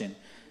question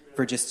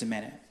for just a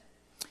minute.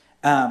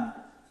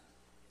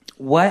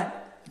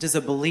 What does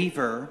a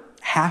believer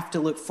have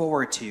to look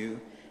forward to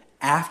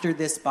after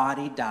this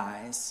body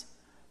dies,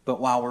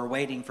 but while we're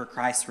waiting for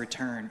Christ's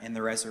return in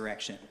the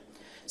resurrection?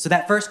 So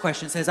that first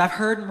question says, I've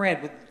heard and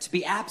read, to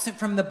be absent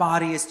from the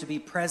body is to be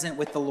present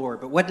with the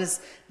Lord. But what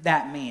does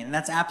that mean? And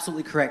that's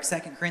absolutely correct. 2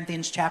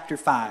 Corinthians chapter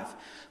 5.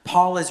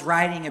 Paul is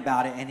writing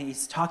about it, and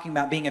he's talking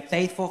about being a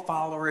faithful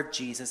follower of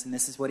Jesus, and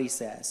this is what he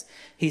says.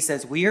 He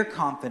says, we are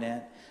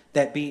confident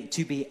that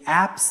to be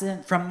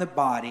absent from the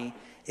body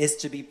is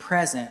to be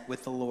present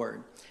with the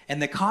Lord. And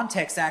the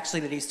context actually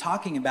that he's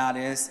talking about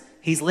is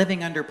he's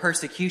living under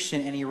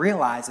persecution, and he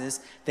realizes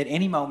that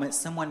any moment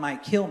someone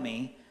might kill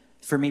me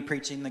for me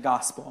preaching the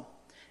gospel.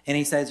 And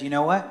he says, you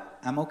know what?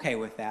 I'm okay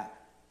with that,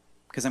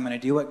 because I'm going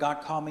to do what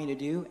God called me to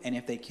do, and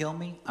if they kill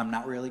me, I'm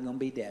not really going to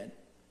be dead.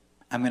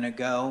 I'm going to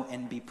go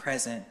and be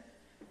present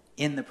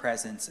in the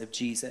presence of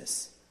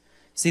Jesus.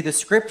 See, the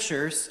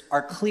scriptures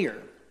are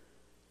clear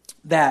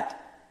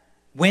that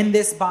when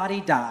this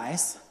body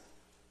dies,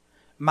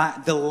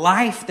 the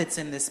life that's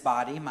in this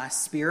body, my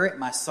spirit,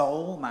 my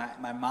soul,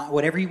 my mind,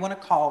 whatever you want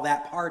to call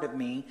that part of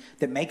me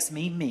that makes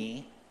me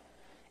me,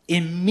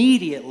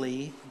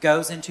 immediately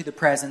goes into the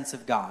presence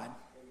of God.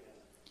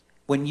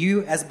 When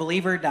you, as a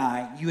believer,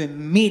 die, you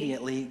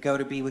immediately go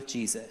to be with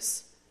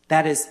Jesus.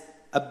 That is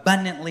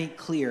abundantly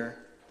clear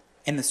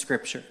in the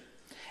scripture.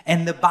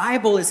 And the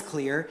Bible is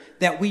clear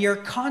that we are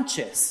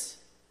conscious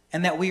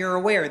and that we are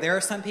aware. There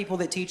are some people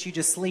that teach you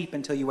just sleep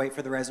until you wait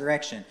for the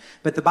resurrection.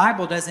 But the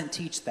Bible doesn't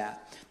teach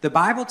that. The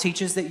Bible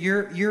teaches that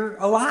you're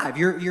alive.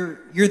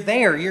 You're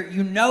there.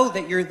 You know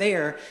that you're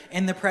there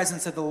in the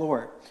presence of the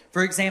Lord.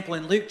 For example,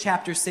 in Luke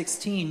chapter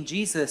 16,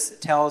 Jesus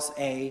tells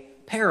a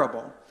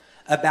parable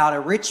about a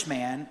rich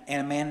man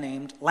and a man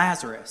named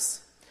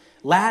Lazarus.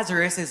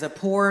 Lazarus is a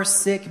poor,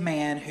 sick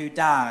man who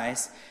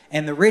dies,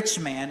 and the rich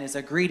man is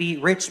a greedy,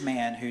 rich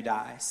man who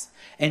dies.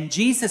 And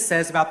Jesus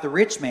says about the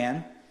rich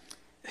man,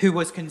 who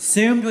was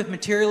consumed with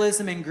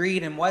materialism and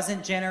greed and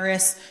wasn't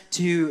generous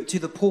to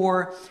the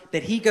poor,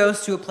 that he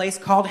goes to a place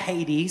called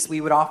Hades. We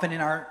would often in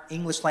our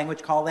English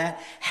language call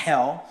that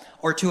hell,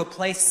 or to a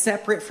place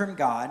separate from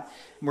God.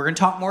 And we're going to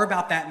talk more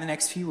about that in the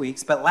next few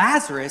weeks. But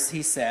Lazarus,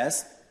 he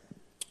says,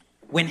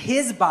 when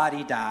his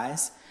body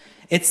dies,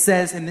 it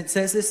says, and it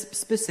says this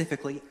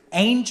specifically,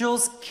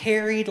 angels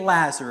carried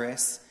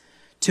Lazarus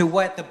to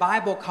what the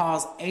Bible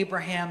calls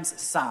Abraham's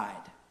side.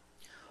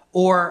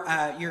 Or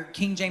your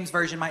King James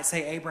Version might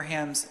say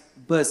Abraham's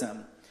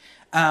bosom.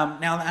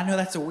 Now, I know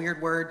that's a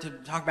weird word to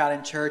talk about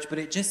in church, but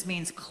it just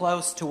means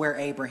close to where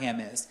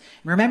Abraham is.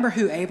 Remember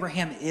who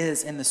Abraham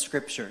is in the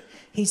scripture.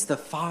 He's the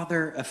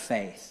father of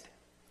faith.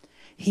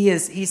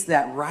 He's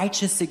that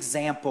righteous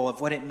example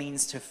of what it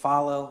means to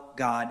follow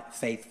God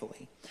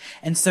faithfully.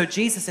 And so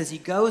Jesus, as he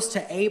goes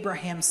to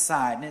Abraham's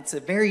side, and it's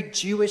a very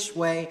Jewish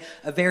way,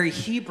 a very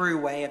Hebrew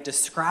way of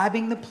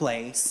describing the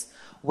place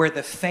where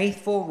the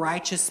faithful,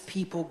 righteous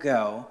people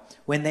go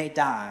when they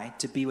die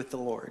to be with the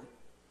Lord.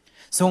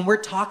 So when we're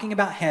talking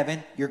about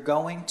heaven, you're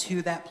going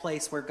to that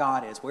place where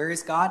God is. Where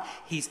is God?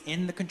 He's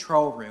in the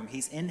control room.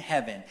 He's in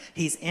heaven.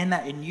 He's in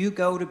that, and you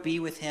go to be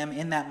with him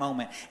in that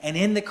moment. And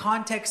in the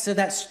context of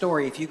that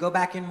story, if you go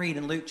back and read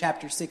in Luke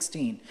chapter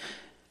 16,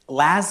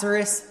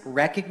 Lazarus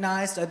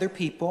recognized other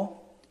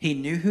people. He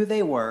knew who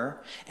they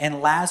were, and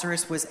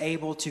Lazarus was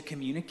able to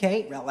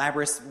communicate.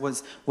 Lazarus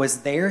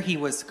was there. He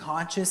was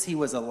conscious. He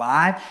was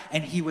alive,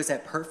 and he was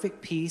at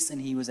perfect peace,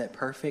 and he was at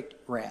perfect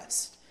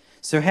rest.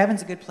 So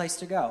heaven's a good place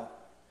to go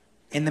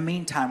in the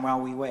meantime while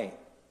we wait.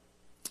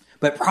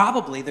 But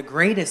probably the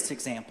greatest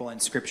example in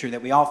Scripture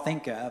that we all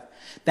think of,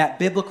 that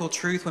biblical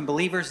truth, when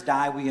believers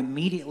die, we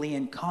immediately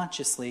and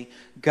consciously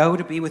go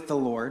to be with the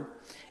Lord,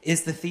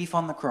 is the thief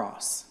on the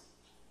cross.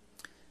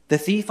 The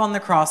thief on the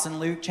cross in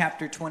Luke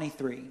chapter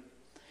 23.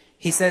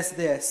 He says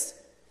this,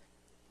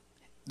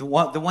 the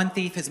one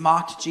thief has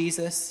mocked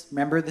Jesus.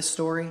 Remember the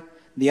story?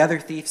 The other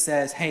thief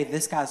says, hey,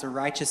 this guy's a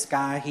righteous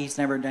guy. He's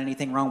never done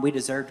anything wrong. We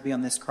deserve to be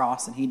on this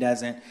cross, and he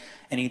doesn't.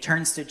 And he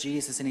turns to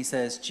Jesus and he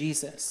says,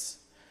 Jesus,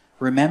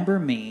 remember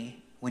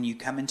me when you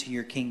come into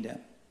your kingdom.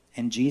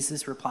 And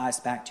Jesus replies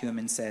back to him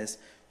and says,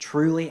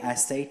 truly I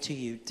say to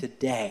you,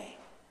 today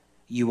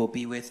you will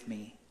be with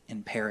me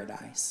in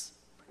paradise.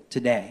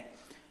 Today.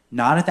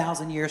 Not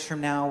 1,000 years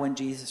from now when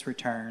Jesus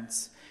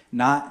returns.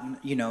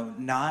 Not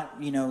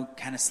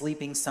kind of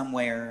sleeping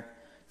somewhere.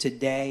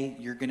 Today,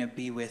 you're going to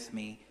be with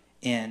me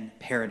in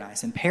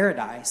paradise. And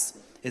paradise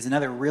is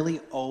another really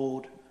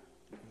old,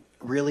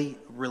 really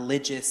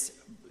religious,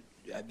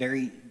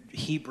 very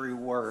Hebrew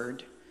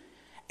word.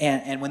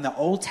 And when the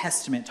Old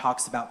Testament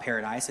talks about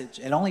paradise,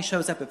 it only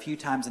shows up a few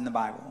times in the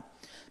Bible.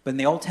 But in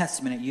the Old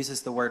Testament, it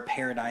uses the word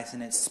paradise,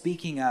 and it's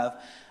speaking of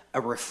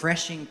a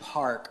refreshing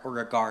park or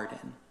a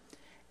garden.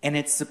 And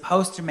it's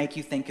supposed to make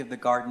you think of the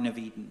Garden of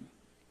Eden.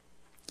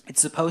 It's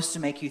supposed to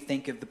make you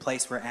think of the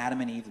place where Adam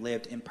and Eve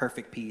lived in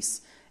perfect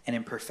peace and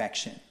in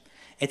perfection.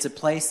 It's a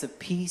place of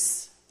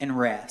peace and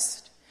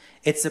rest.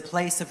 It's a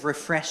place of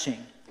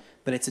refreshing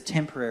but it's a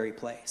temporary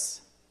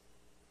place.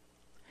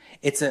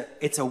 It's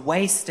a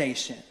way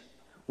station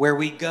where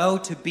we go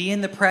to be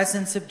in the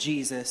presence of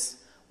Jesus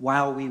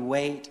while we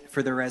wait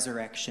for the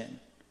resurrection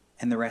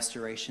and the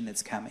restoration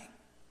that's coming.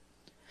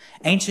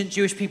 Ancient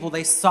Jewish people,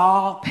 they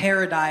saw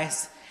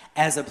paradise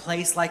as a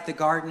place like the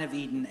Garden of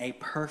Eden, a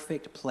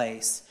perfect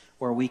place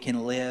where we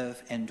can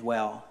live and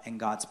dwell in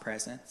God's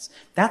presence.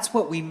 That's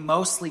what we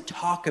mostly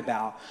talk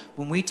about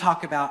when we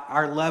talk about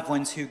our loved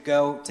ones who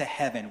go to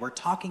heaven. We're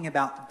talking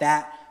about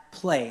that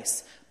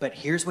place. But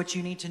here's what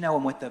you need to know,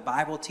 and what the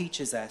Bible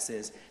teaches us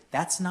is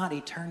that's not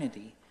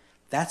eternity.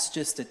 That's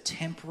just a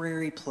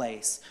temporary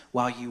place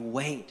while you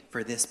wait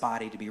for this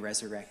body to be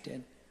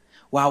resurrected,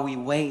 while we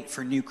wait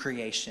for new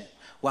creation,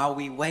 while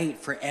we wait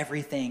for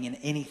everything and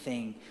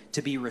anything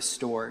to be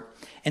restored.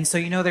 And so,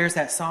 there's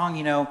that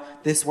song,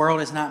 this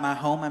world is not my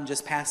home, I'm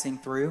just passing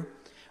through.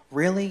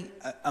 Really,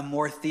 a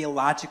more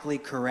theologically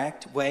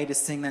correct way to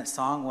sing that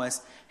song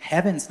was,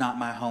 heaven's not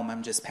my home,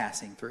 I'm just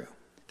passing through.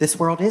 This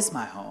world is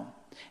my home.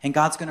 And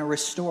God's going to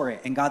restore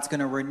it, and God's going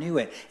to renew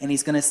it, and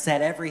He's going to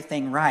set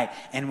everything right.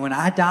 And when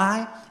I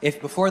die,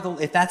 if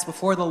that's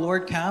before the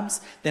Lord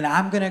comes, then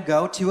I'm going to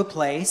go to a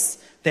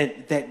place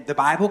that the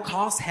Bible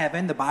calls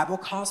heaven, the Bible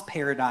calls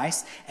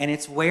paradise, and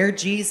it's where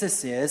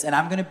Jesus is, and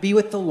I'm going to be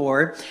with the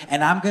Lord,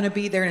 and I'm going to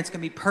be there, and it's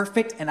going to be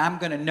perfect, and I'm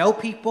going to know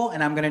people,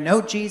 and I'm going to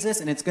know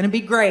Jesus, and it's going to be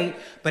great,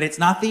 but it's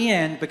not the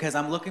end, because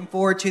I'm looking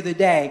forward to the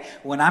day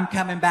when I'm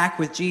coming back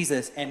with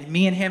Jesus, and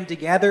me and Him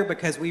together,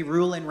 because we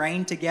rule and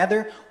reign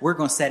together, we're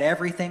going to set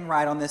everything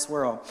right on this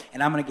world,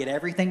 and I'm going to get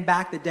everything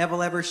back the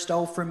devil ever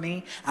stole from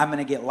me. I'm going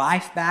to get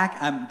life back.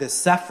 The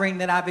suffering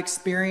that I've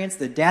experienced,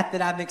 the death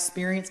that I've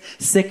experienced,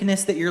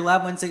 sickness that your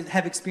loved ones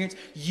have experienced,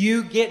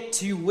 you get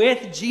to,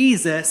 with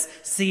Jesus,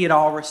 see it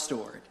all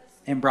restored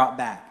and brought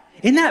back.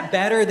 Isn't that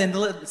better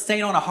than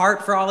staying on a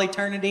harp for all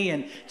eternity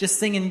and just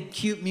singing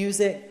cute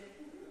music?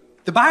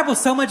 The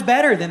Bible's so much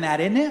better than that,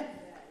 isn't it?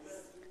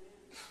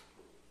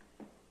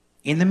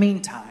 In the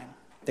meantime,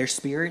 their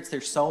spirits,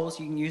 their souls,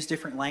 you can use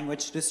different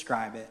language to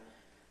describe it.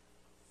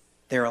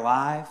 They're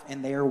alive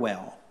and they are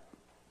well.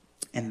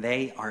 And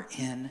they are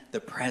in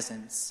the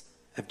presence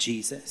of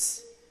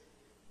Jesus.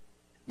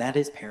 That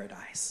is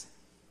paradise.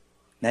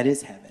 That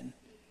is heaven,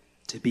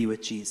 to be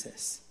with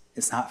Jesus.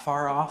 It's not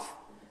far off.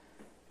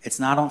 It's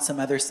not on some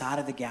other side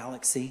of the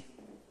galaxy.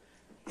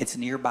 It's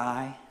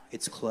nearby.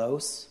 It's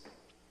close.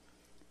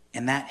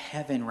 And that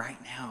heaven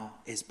right now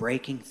is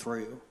breaking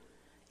through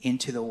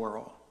into the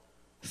world,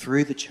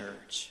 through the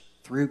church,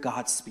 through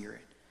God's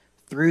Spirit,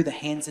 through the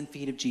hands and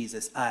feet of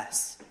Jesus,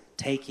 us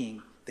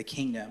taking the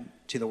kingdom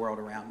to the world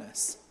around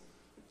us.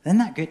 Isn't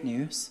that good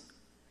news?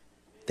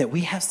 That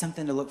we have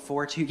something to look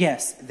forward to.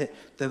 Yes,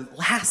 the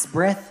last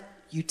breath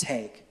you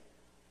take,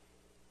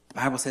 the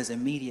Bible says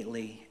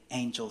immediately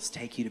angels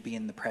take you to be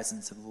in the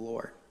presence of the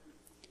Lord.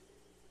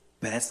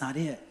 But that's not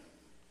it.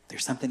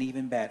 There's something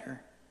even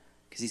better,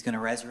 because He's going to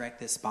resurrect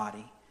this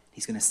body.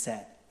 He's going to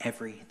set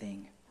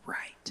everything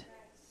right.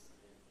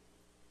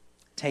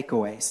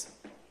 Takeaways.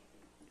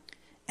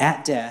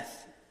 At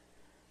death,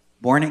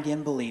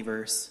 born-again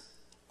believers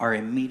are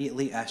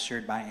immediately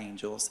ushered by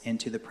angels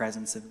into the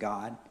presence of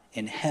God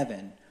in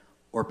heaven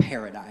or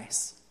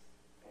paradise.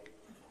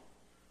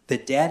 The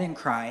dead in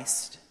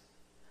Christ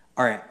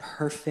are at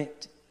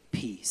perfect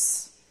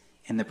peace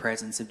in the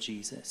presence of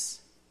Jesus.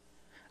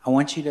 I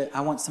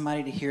want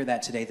somebody to hear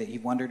that today, that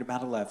you've wondered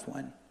about a loved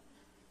one.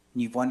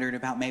 And you've wondered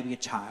about maybe a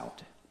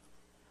child.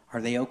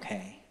 Are they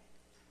okay?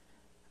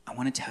 I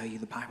want to tell you,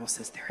 the Bible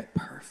says they're at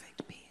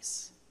perfect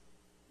peace.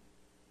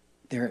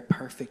 They're at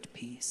perfect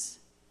peace.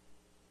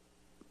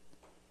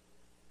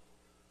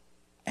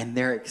 And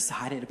they're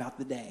excited about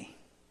the day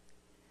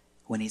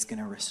when He's going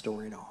to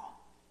restore it all.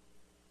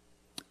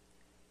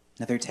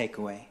 Another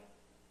takeaway,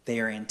 they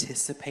are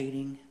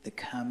anticipating the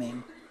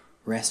coming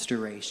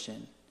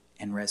restoration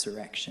and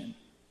resurrection.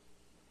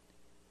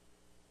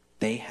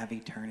 They have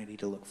eternity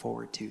to look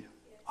forward to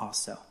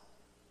also.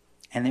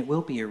 And it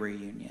will be a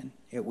reunion.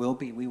 We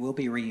will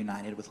be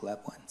reunited with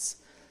loved ones.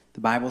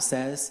 The Bible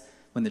says,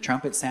 when the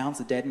trumpet sounds,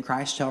 the dead in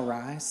Christ shall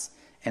rise,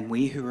 and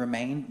we who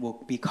remain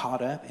will be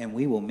caught up, and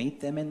we will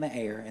meet them in the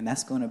air. And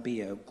that's going to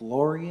be a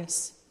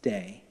glorious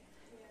day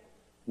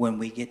when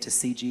we get to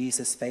see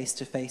Jesus face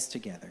to face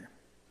together.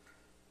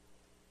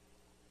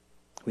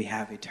 We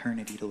have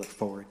eternity to look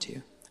forward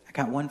to. I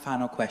got one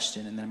final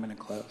question, and then I'm going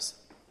to close.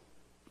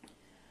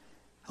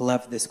 I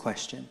love this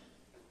question.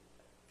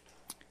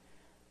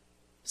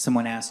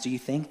 Someone asked, do you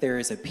think there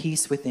is a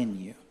peace within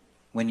you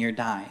when you're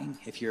dying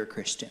if you're a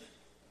Christian?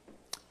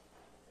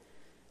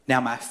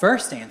 Now, my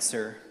first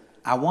answer,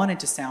 I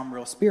wanted to sound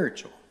real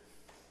spiritual.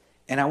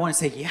 And I want to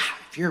say, yeah,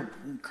 if you're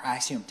in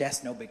Christ,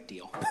 death's no big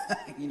deal.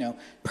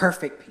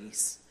 Perfect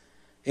peace.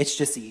 It's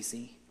just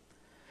easy.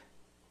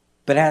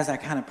 But as I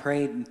kind of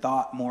prayed and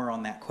thought more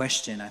on that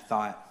question, I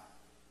thought,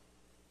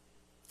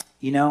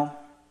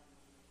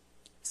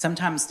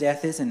 sometimes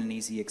death isn't an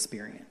easy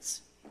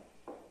experience.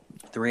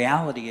 The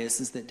reality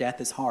is that death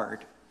is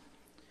hard.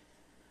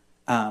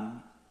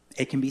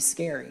 It can be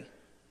scary.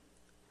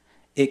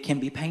 It can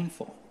be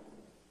painful.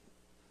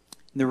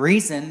 The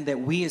reason that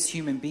we as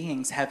human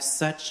beings have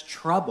such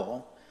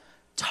trouble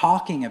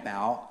talking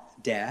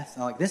about death,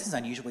 like this is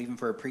unusual even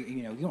for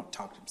you don't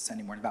talk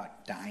Sunday morning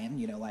about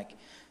dying, like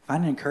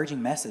find an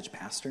encouraging message,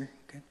 Pastor.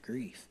 Good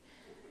grief.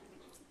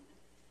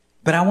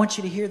 But I want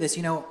you to hear this.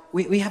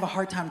 We have a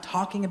hard time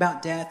talking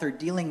about death or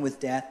dealing with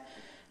death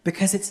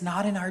because it's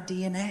not in our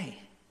DNA.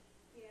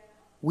 Yeah.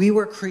 We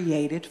were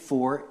created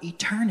for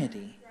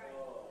eternity. Right.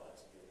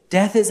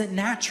 Death isn't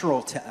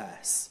natural to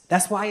us.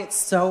 That's why it's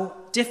so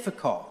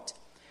difficult.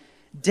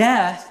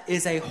 Death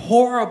is a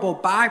horrible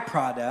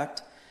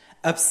byproduct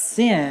of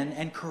sin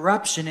and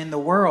corruption in the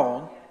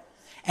world.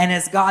 And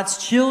as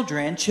God's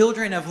children,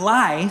 children of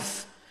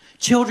life,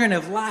 children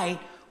of light,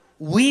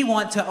 we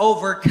want to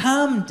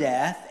overcome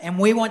death and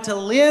we want to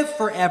live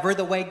forever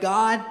the way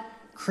God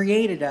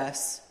created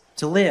us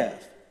to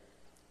live.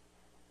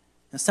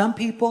 Now, some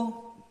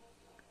people,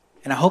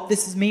 and I hope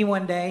this is me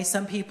one day,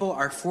 some people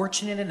are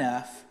fortunate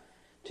enough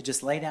to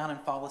just lay down and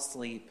fall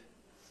asleep,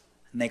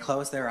 and they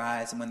close their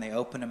eyes, and when they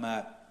open them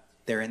up,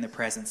 they're in the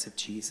presence of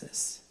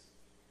Jesus.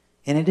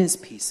 And it is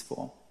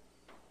peaceful,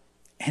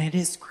 and it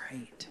is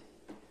great.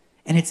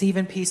 And it's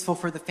even peaceful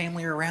for the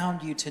family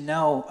around you to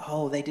know,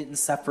 oh, they didn't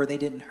suffer, they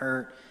didn't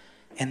hurt,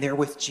 and they're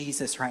with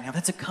Jesus right now.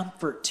 That's a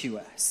comfort to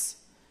us.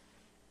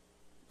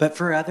 But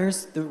for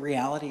others, the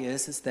reality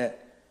is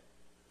that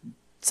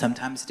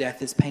sometimes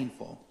death is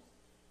painful.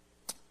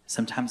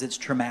 Sometimes it's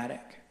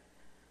traumatic.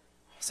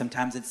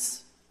 Sometimes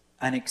it's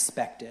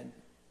unexpected,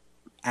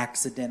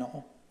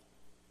 accidental,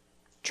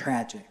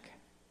 tragic.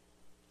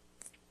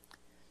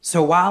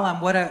 So while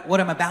what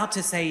I'm about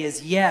to say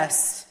is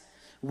yes,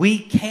 we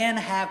can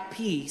have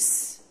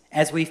peace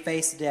as we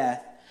face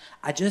death,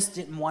 I just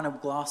didn't want to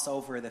gloss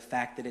over the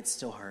fact that it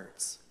still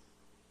hurts.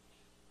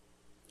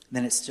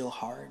 Then it's still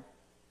hard.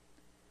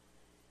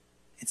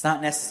 It's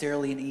not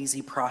necessarily an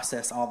easy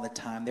process all the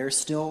time. There's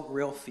still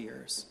real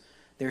fears.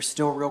 There's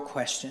still real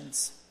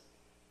questions.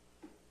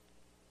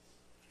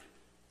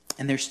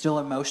 And there's still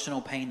emotional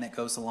pain that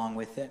goes along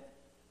with it.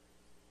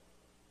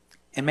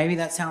 And maybe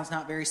that sounds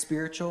not very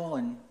spiritual,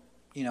 and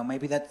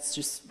maybe that's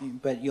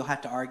just, but you'll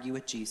have to argue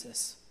with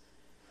Jesus.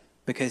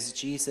 Because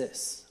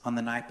Jesus, on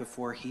the night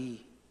before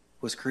he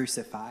was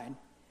crucified,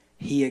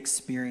 he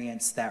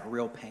experienced that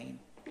real pain.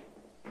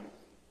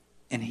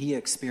 And he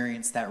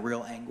experienced that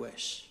real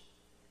anguish.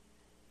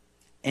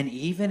 And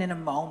even in a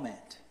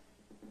moment,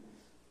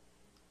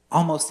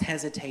 almost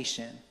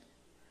hesitation,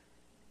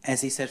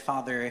 as he said,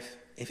 Father,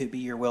 if it be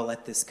your will,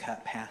 let this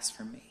cup pass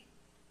from me.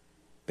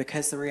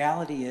 Because the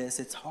reality is,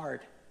 it's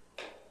hard.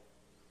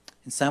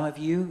 And some of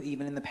you,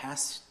 even in the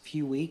past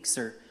few weeks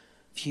or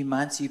few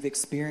months, you've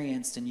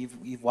experienced and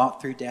you've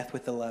walked through death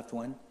with a loved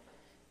one.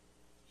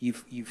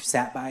 You've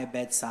sat by a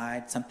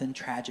bedside. Something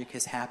tragic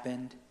has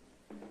happened.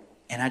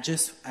 And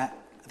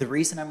the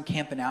reason I'm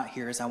camping out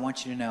here is I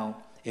want you to know,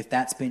 if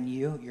that's been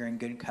you, you're in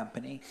good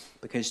company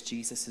because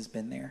Jesus has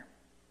been there.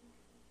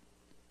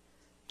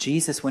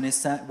 Jesus, when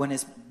one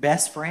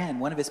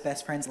of his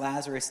best friends,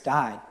 Lazarus,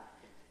 died,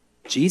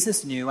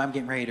 Jesus knew, I'm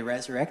getting ready to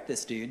resurrect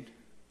this dude.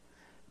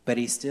 But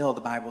he still,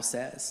 the Bible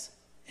says,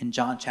 in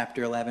John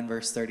chapter 11,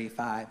 verse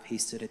 35, he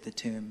stood at the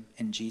tomb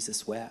and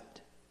Jesus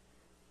wept.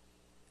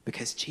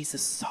 Because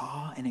Jesus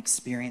saw and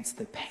experienced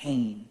the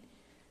pain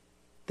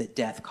that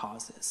death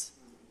causes.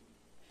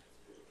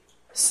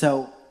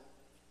 So,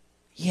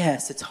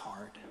 yes, it's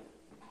hard.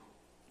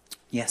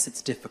 Yes,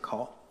 it's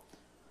difficult.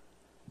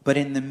 But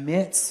in the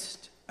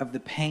midst of the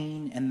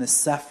pain and the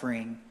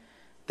suffering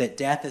that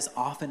death is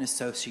often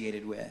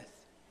associated with,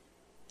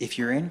 if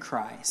you're in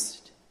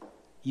Christ,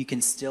 you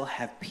can still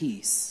have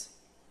peace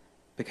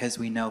because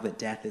we know that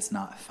death is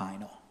not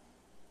final.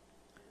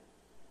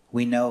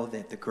 We know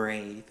that the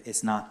grave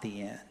is not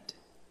the end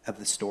of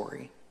the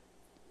story.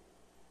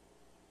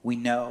 We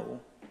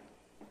know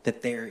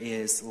that there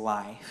is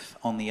life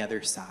on the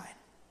other side.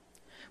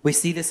 We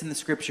see this in the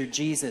scripture.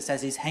 Jesus,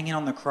 as he's hanging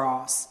on the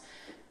cross,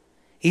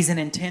 he's in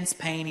intense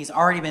pain. He's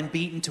already been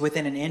beaten to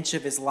within an inch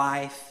of his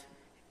life.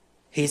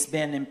 He's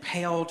been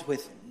impaled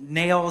with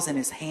nails in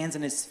his hands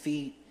and his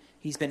feet.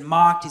 He's been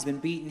mocked. He's been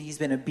beaten. He's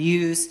been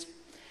abused.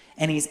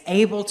 And he's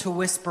able to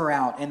whisper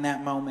out in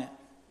that moment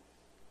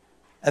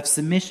of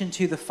submission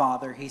to the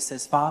Father. He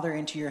says, Father,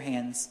 into your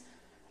hands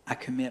I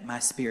commit my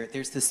spirit.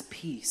 There's this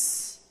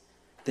peace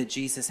that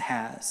Jesus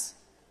has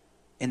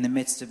in the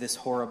midst of this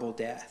horrible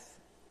death.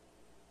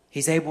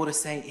 He's able to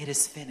say, it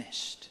is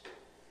finished.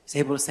 He's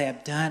able to say,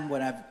 I've done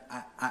what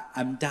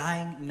I'm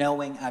dying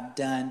knowing I've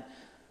done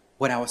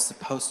what I was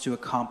supposed to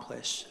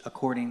accomplish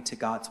according to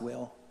God's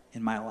will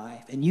in my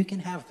life. And you can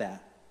have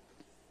that.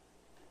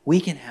 We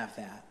can have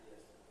that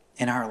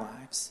in our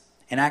lives.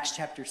 In Acts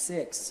chapter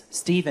 6,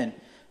 Stephen,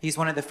 he's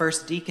one of the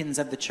first deacons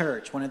of the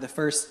church, one of the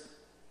first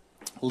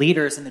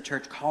leaders in the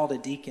church called a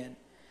deacon.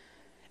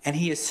 And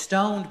he is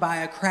stoned by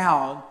a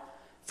crowd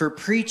for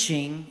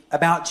preaching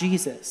about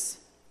Jesus.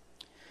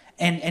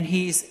 And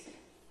he's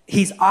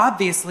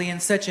obviously in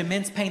such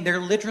immense pain.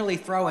 They're literally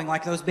throwing,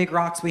 like those big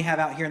rocks we have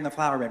out here in the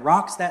flower bed,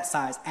 rocks that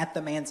size at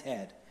the man's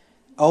head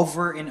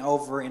over and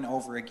over and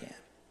over again.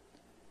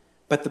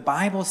 But the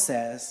Bible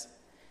says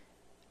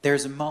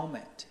there's a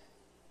moment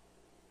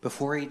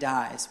before he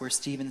dies where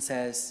Stephen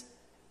says,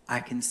 I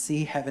can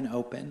see heaven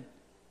open,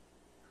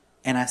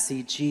 and I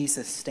see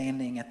Jesus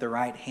standing at the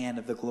right hand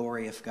of the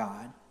glory of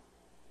God.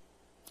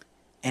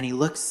 And he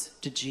looks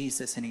to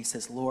Jesus and he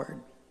says, Lord,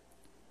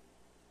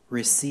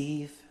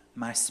 receive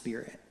my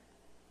spirit.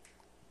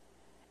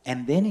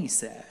 And then he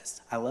says,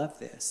 I love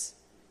this.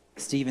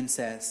 Stephen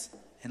says,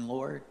 and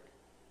Lord,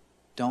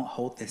 don't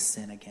hold this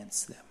sin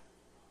against them.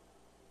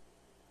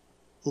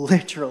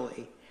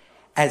 Literally,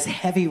 as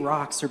heavy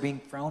rocks are being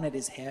thrown at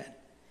his head,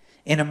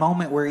 in a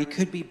moment where he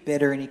could be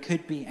bitter and he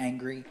could be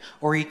angry,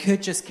 or he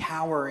could just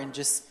cower and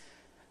just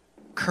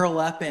curl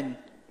up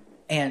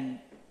and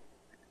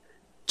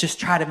just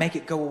try to make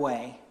it go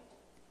away.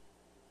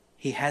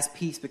 He has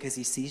peace because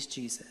he sees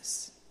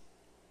Jesus.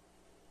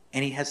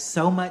 And he has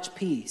so much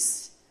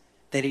peace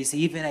that he's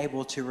even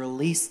able to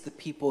release the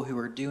people who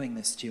are doing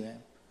this to him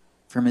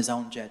from his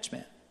own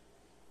judgment.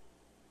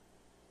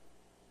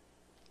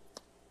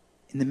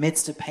 In the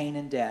midst of pain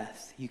and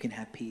death, you can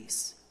have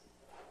peace.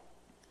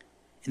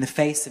 In the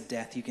face of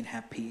death, you can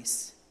have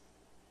peace.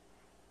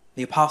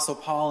 The Apostle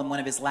Paul, in one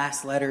of his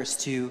last letters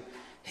to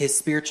his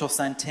spiritual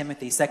son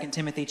Timothy, 2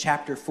 Timothy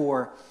chapter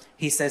 4,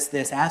 he says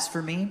this, as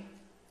for me,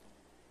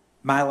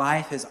 my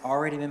life has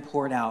already been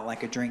poured out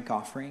like a drink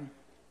offering.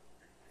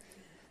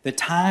 The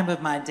time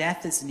of my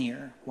death is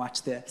near.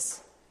 Watch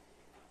this.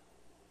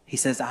 He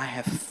says, I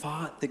have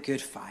fought the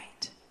good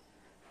fight.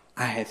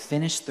 I have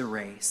finished the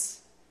race.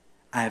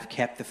 I have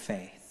kept the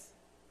faith.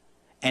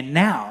 And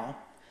now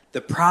the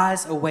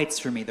prize awaits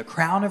for me, the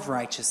crown of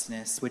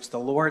righteousness, which the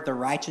Lord, the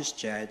righteous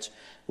judge,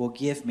 will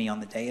give me on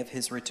the day of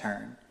his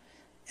return.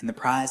 And the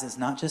prize is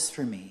not just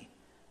for me,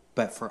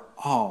 but for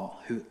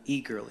all who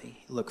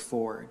eagerly look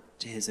forward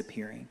to his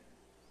appearing.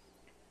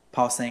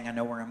 Paul's saying, I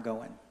know where I'm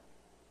going,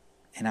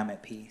 and I'm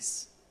at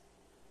peace.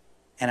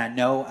 And I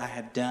know I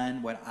have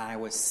done what I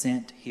was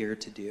sent here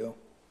to do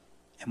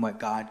and what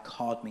God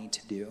called me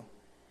to do.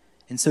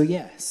 And so,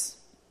 yes,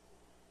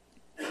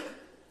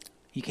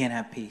 you can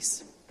have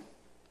peace.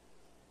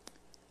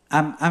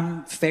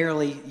 I'm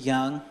fairly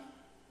young.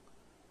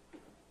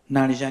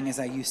 Not as young as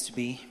I used to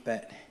be,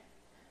 but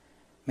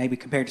maybe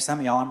compared to some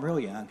of y'all, I'm real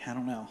young. I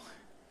don't know.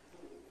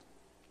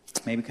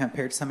 Maybe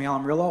compared to some of y'all,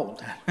 I'm real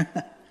old.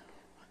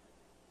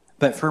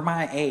 But for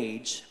my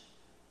age,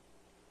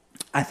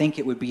 I think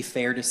it would be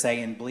fair to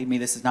say, and believe me,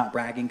 this is not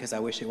bragging because I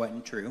wish it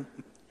wasn't true.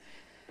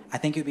 I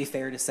think it would be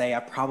fair to say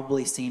I've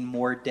probably seen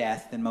more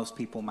death than most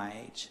people my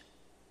age.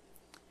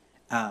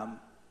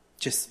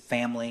 Just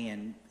family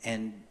and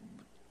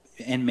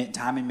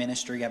time in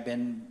ministry. I've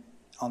been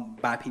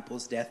by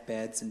people's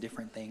deathbeds and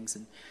different things.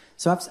 And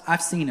so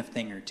I've seen a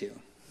thing or two.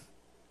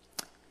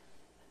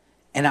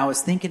 And I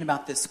was thinking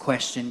about this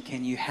question,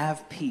 can you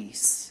have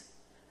peace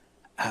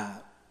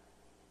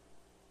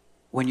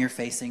when you're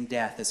facing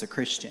death as a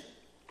Christian?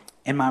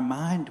 And my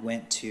mind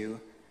went to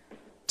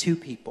two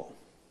people,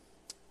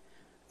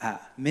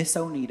 Miss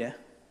Onita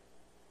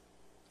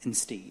and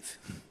Steve.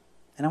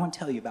 And I want to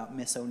tell you about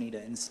Miss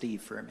Onita and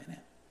Steve for a minute.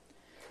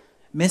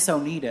 Miss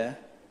Onita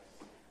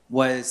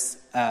was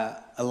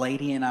a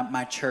lady in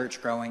my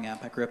church growing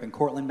up. I grew up in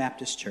Cortland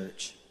Baptist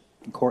Church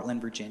in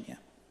Cortland, Virginia.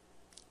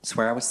 It's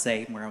where I was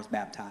saved and where I was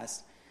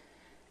baptized.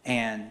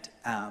 And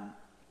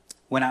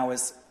when I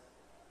was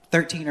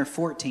 13 or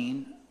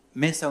 14,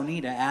 Miss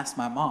Onita asked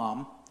my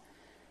mom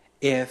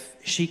if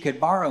she could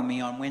borrow me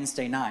on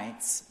Wednesday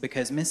nights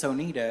because Miss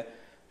Onita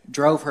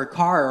drove her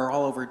car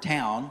all over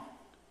town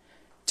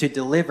to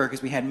deliver,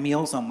 because we had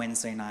meals on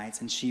Wednesday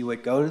nights, and she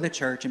would go to the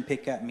church and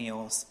pick up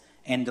meals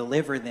and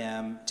deliver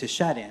them to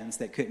shut-ins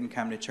that couldn't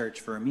come to church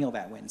for a meal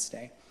that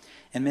Wednesday.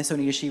 And Miss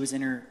Onita, she was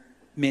in her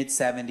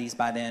mid-70s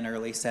by then,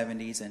 early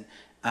 70s,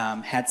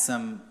 and had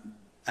some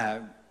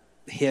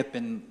hip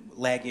and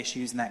leg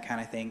issues and that kind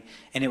of thing.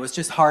 And it was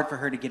just hard for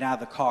her to get out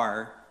of the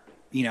car,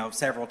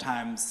 several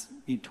times,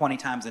 20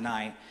 times a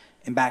night,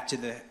 and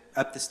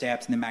up the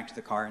steps and then back to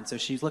the car. And so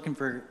she's looking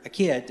for a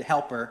kid to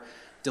help her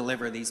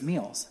deliver these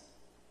meals.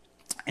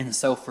 And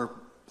so from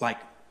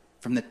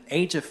the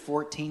age of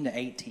 14 to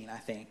 18, I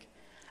think,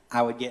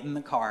 I would get in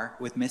the car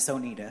with Miss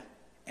Onita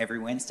every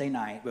Wednesday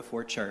night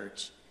before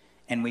church,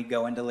 and we'd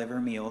go and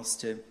deliver meals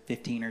to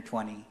 15 or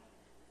 20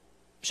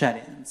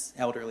 shut-ins,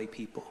 elderly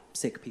people,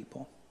 sick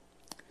people.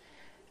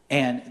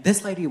 And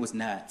this lady was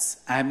nuts.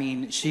 I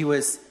mean, she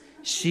was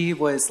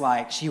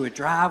like, she would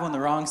drive on the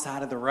wrong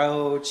side of the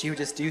road. She would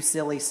just do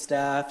silly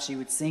stuff. She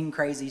would sing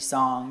crazy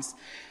songs.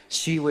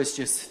 She was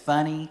just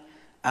funny.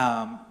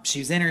 She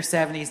was in her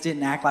 70s,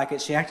 didn't act like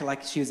it. She acted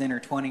like she was in her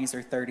 20s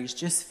or 30s,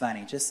 just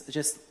funny,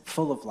 just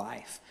full of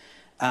life.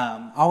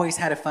 Always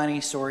had a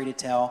funny story to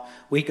tell.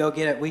 We go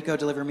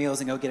deliver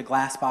meals and go get a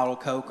glass bottle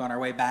of Coke on our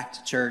way back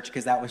to church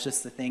because that was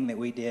just the thing that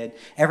we did.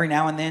 Every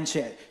now and then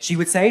she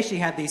would say she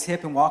had these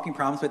hip and walking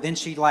problems, but then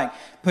she'd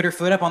put her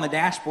foot up on the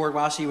dashboard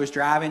while she was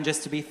driving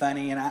just to be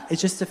funny. And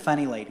it's just a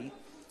funny lady.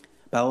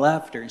 But I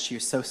loved her, and she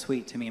was so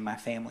sweet to me and my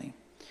family.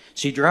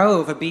 She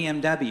drove a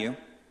BMW,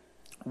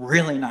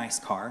 really nice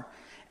car,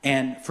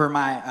 And for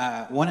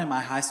my one of my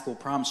high school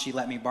proms, she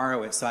let me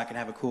borrow it so I could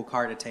have a cool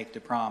car to take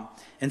to prom.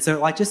 And so,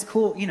 like, just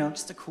cool,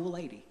 just a cool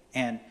lady.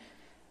 And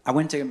I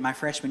went to my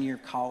freshman year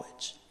of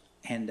college,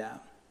 and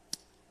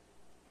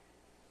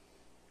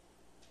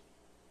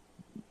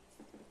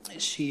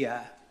she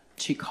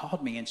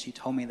called me and she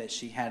told me that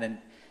she had an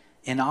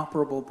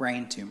inoperable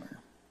brain tumor.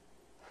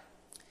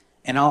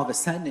 And all of a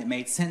sudden it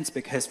made sense,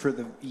 because for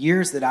the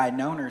years that I had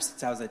known her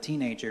since I was a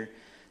teenager,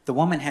 the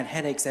woman had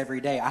headaches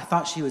every day. I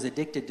thought she was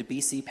addicted to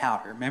BC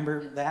powder.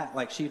 Remember that?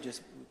 Like, she would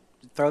just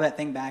throw that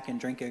thing back and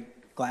drink a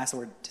glass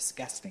or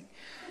disgusting.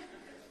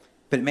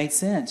 But it made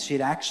sense. She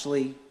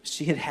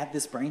had had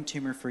this brain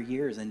tumor for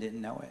years and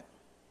didn't know it.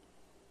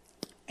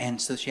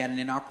 And so she had an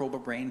inoperable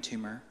brain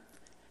tumor.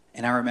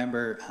 And I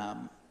remember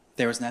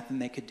there was nothing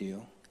they could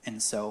do.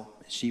 And so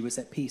she was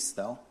at peace,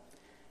 though.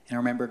 And I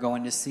remember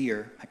going to see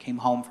her. I came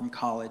home from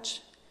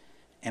college,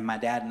 and my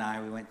dad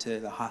and we went to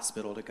the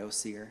hospital to go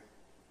see her.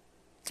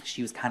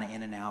 She was kind of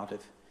in and out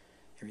of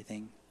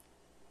everything.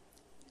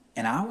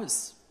 And I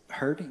was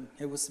hurting.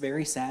 It was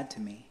very sad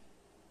to me.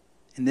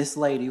 And this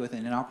lady with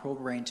an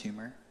inoperable brain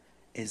tumor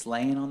is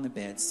laying on the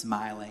bed,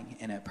 smiling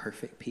and at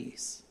perfect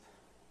peace.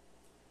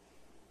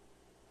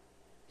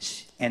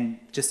 And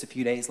just a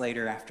few days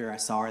later, after I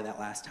saw her that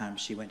last time,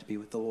 she went to be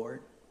with the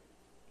Lord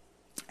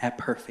at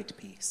perfect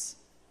peace.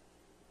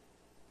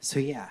 So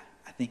yeah,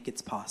 I think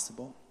it's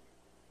possible.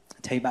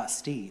 I'll tell you about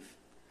Steve.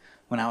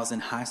 When I was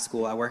in high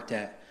school, I worked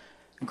at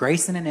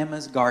Grayson and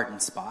Emma's Garden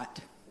Spot.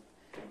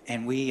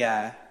 And we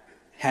had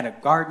a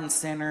garden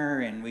center,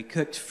 and we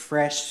cooked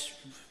fresh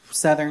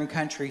southern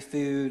country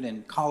food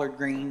and collard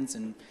greens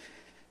and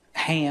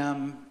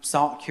ham,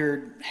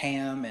 salt-cured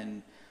ham,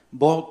 and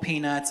boiled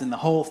peanuts and the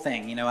whole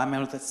thing. I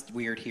know that's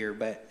weird here,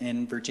 but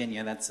in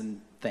Virginia, that's a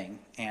thing.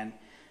 And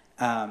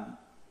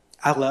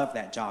I loved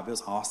that job. It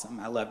was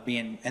awesome. I loved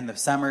being in the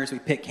summers.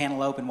 We'd pick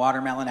cantaloupe and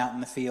watermelon out in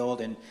the field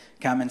and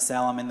come and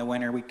sell them. In the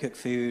winter, we'd cook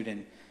food,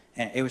 and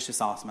it was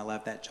just awesome. I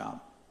loved that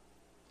job.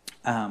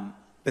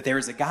 But there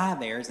was a guy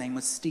there. His name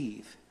was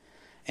Steve.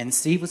 And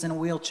Steve was in a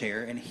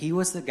wheelchair, and he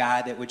was the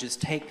guy that would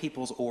just take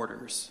people's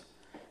orders.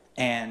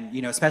 And,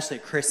 especially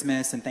at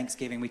Christmas and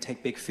Thanksgiving, we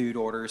take big food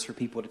orders for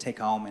people to take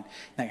home and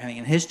that kind of thing.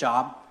 And his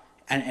job,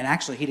 and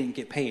actually he didn't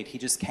get paid. He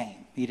just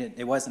came.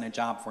 It wasn't a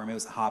job for him. It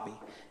was a hobby.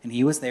 And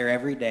he was there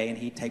every day, and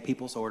he'd take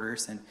people's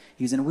orders. And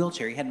he was in a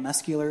wheelchair. He had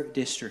muscular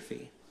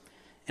dystrophy.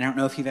 And I don't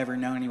know if you've ever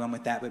known anyone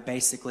with that, but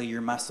basically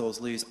your muscles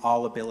lose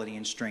all ability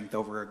and strength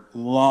over a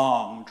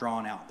long,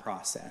 drawn-out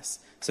process.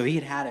 So he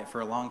had it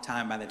for a long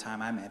time by the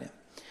time I met him.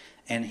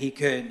 And he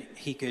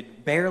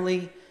could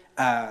barely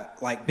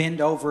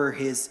bend over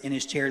in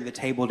his chair to the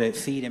table to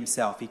feed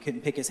himself. He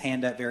couldn't pick his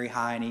hand up very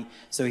high, and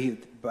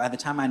by the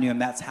time I knew him,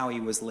 that's how he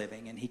was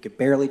living. And he could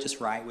barely just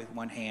write with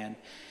one hand.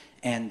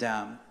 And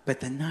but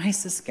the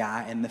nicest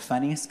guy and the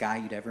funniest guy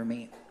you'd ever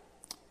meet.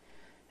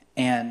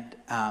 And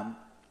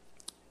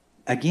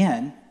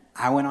again,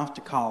 I went off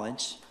to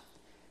college,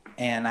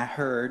 and I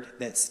heard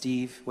that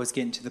Steve was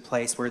getting to the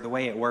place where the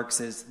way it works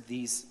is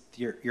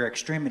your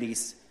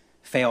extremities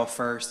fail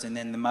first, and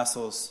then the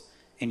muscles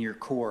in your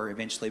core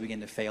eventually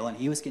begin to fail. And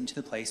he was getting to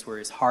the place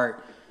where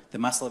the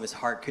muscle of his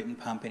heart couldn't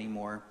pump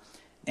anymore,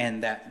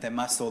 and that the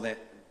muscle that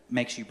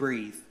makes you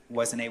breathe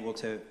wasn't able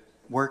to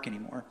work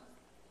anymore.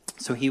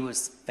 So he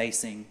was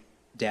facing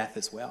death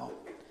as well.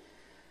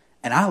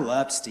 And I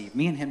loved Steve.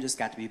 Me and him just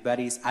got to be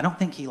buddies. I don't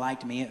think he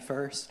liked me at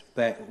first,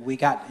 but we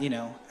got,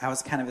 I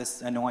was kind of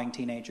this annoying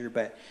teenager,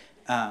 but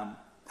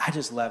I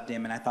just loved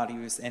him, and I thought he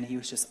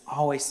was just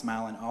always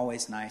smiling,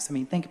 always nice. I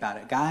mean, think about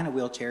it. A guy in a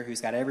wheelchair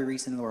who's got every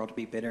reason in the world to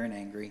be bitter and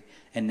angry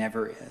and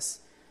never is,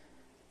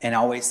 and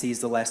always sees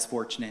the less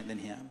fortunate than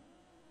him.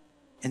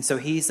 And so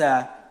he's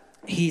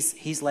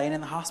laying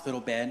in the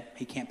hospital bed.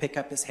 He can't pick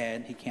up his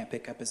head. He can't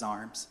pick up his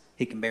arms.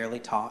 He can barely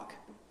talk.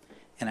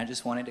 And I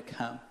just wanted to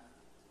come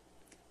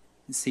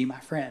and see my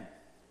friend.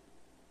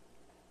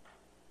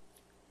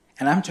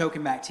 And I'm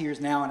choking back tears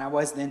now, and I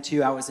was then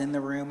too. I was in the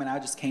room, and I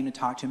just came to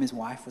talk to him. His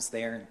wife was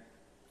there, and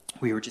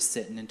we were just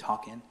sitting and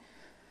talking.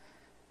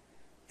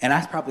 And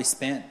I probably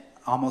spent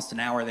almost an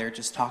hour there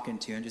just talking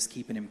to him, just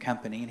keeping him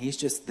company. And he's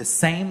just the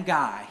same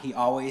guy he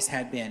always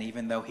had been,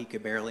 even though he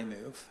could barely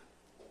move.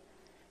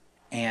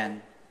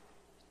 And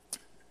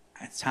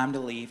it's time to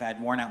leave. I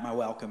had worn out my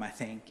welcome, I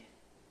think.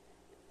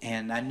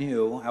 And I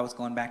knew I was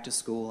going back to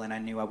school, and I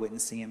knew I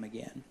wouldn't see him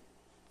again.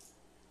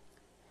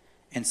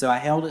 And so I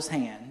held his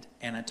hand,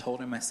 and I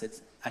told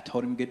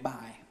him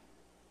goodbye.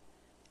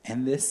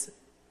 And this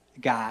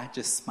guy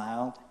just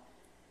smiled,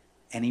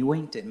 and he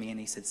winked at me, and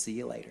he said, "See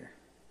you later."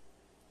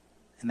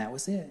 And that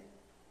was it.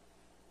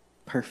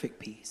 Perfect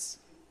peace.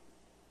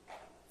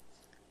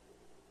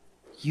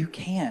 You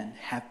can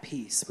have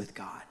peace with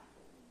God.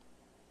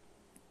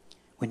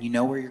 When you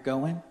know where you're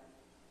going,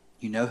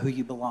 you know who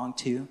you belong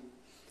to,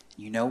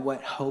 you know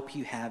what hope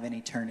you have in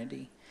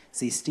eternity.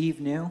 See, Steve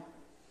knew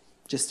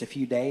just a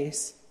few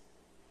days,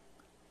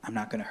 I'm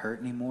not going to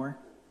hurt anymore.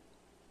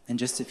 In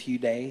just a few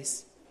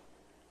days,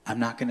 I'm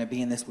not going to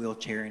be in this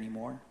wheelchair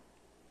anymore.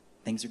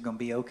 Things are going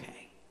to be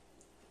okay.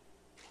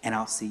 and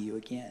I'll see you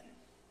again.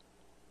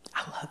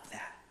 I love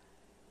that.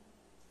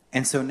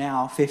 And so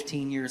now,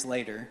 15 years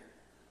later,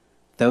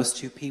 those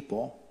two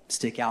people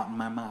stick out in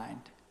my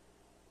mind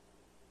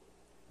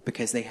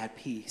because they had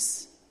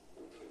peace.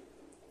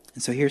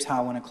 And so here's how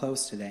I want to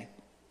close today.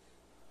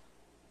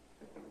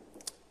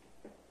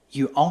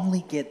 You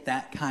only get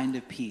that kind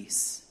of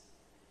peace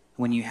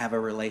when you have a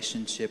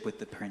relationship with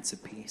the Prince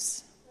of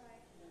Peace.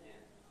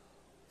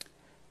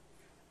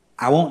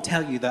 I won't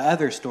tell you the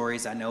other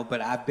stories I know,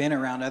 but I've been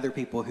around other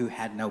people who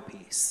had no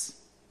peace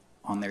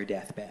on their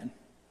deathbed.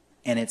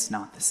 And it's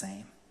not the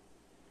same.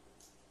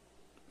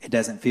 It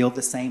doesn't feel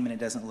the same and it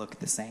doesn't look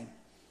the same.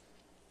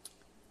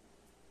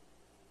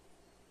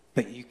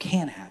 But you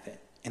can have it.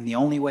 And the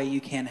only way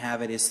you can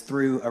have it is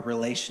through a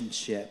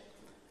relationship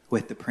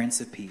with the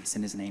Prince of Peace,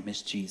 and his name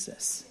is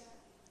Jesus.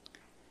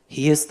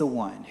 He is the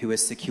one who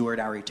has secured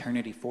our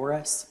eternity for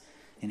us,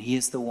 and he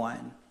is the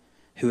one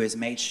who has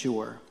made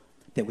sure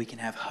that we can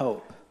have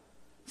hope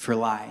for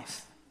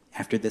life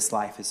after this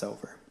life is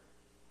over.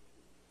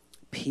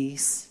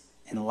 Peace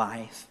in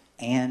life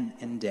and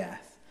in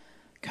death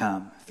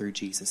come through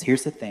Jesus.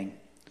 Here's the thing.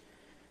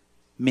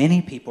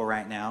 Many people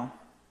right now,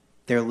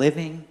 they're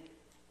living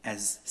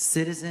as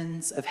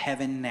citizens of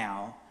heaven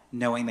now,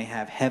 knowing they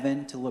have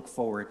heaven to look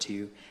forward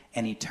to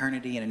and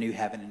eternity in a new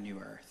heaven and new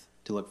earth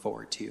to look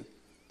forward to.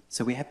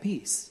 So we have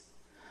peace.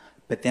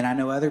 But then I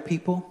know other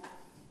people,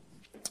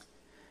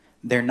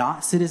 they're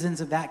not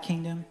citizens of that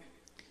kingdom,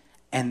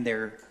 and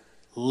they're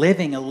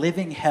living a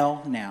living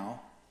hell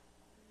now,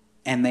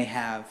 and they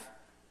have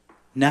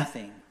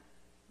nothing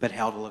but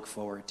hell to look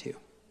forward to.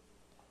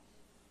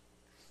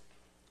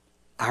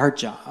 Our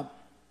job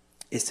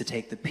is to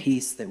take the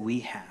peace that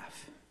we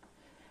have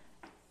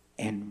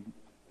and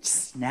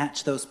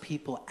snatch those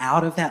people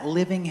out of that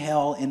living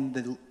hell in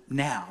the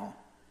now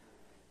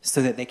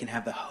so that they can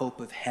have the hope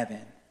of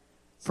heaven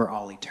for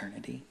all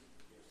eternity.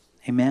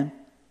 Amen?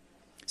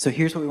 So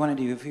here's what we want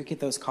to do. If you get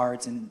those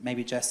cards, and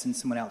maybe Justin,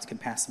 someone else can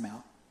pass them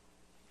out.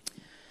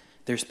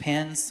 There's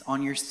pens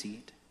on your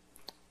seat.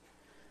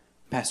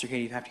 Pastor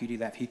Katie, after you do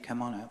that, if you'd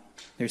come on up.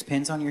 There's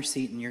pens on your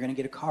seat, and you're going to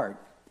get a card.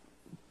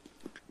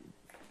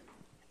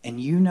 And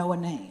you know a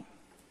name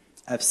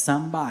of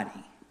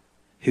somebody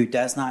who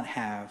does not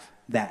have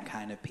that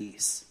kind of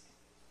peace.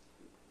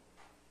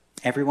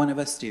 Every one of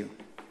us do.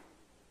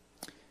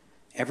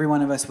 Every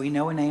one of us, we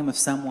know a name of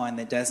someone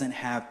that doesn't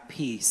have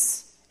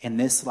peace in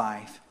this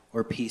life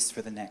or peace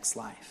for the next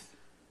life.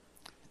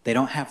 They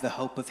don't have the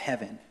hope of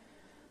heaven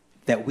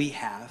that we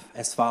have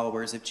as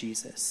followers of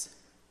Jesus.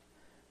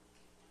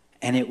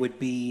 And it would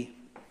be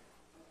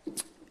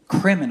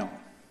criminal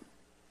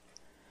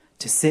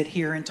to sit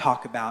here and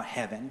talk about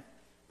heaven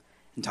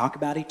and talk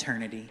about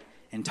eternity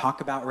and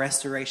talk about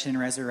restoration and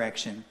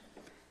resurrection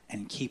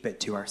and keep it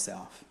to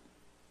ourselves.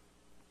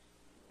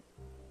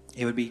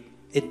 It'd be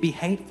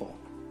hateful.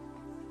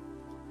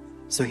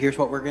 So here's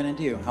what we're going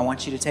to do. I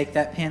want you to take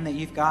that pen that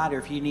you've got, or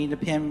if you need a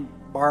pen,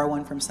 borrow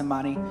one from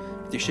somebody.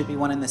 There should be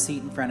one in the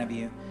seat in front of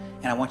you.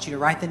 And I want you to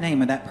write the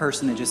name of that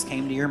person that just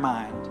came to your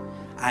mind.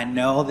 I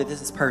know that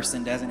this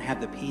person doesn't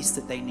have the peace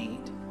that they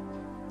need.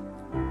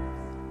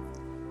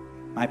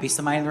 Might be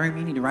somebody in the room,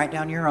 you need to write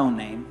down your own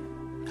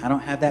name. I don't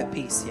have that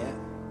peace yet.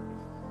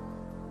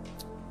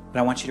 But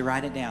I want you to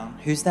write it down.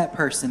 Who's that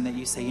person that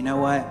you say, you know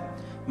what?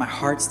 My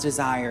heart's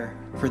desire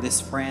for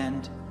this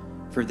friend,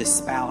 for this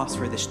spouse,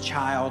 for this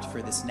child,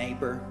 for this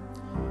neighbor,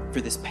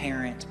 for this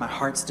parent, my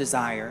heart's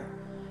desire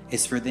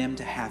is for them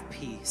to have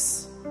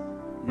peace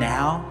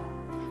now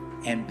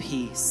and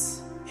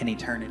peace in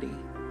eternity.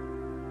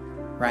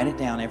 Write it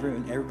down.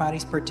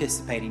 Everybody's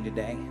participating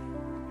today.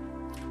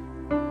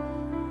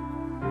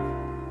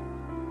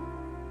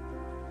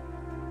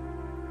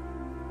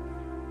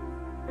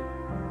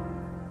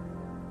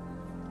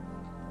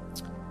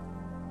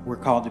 We're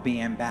called to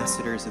be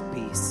ambassadors of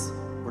peace.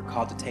 We're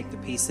called to take the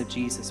peace of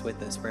Jesus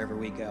with us wherever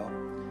we go.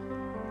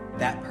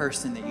 That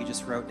person that you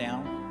just wrote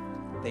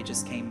down, they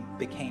just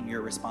became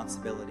your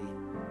responsibility.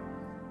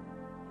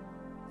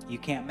 You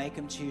can't make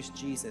them choose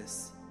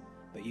Jesus,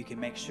 but you can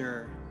make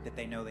sure that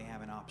they know they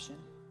have an option.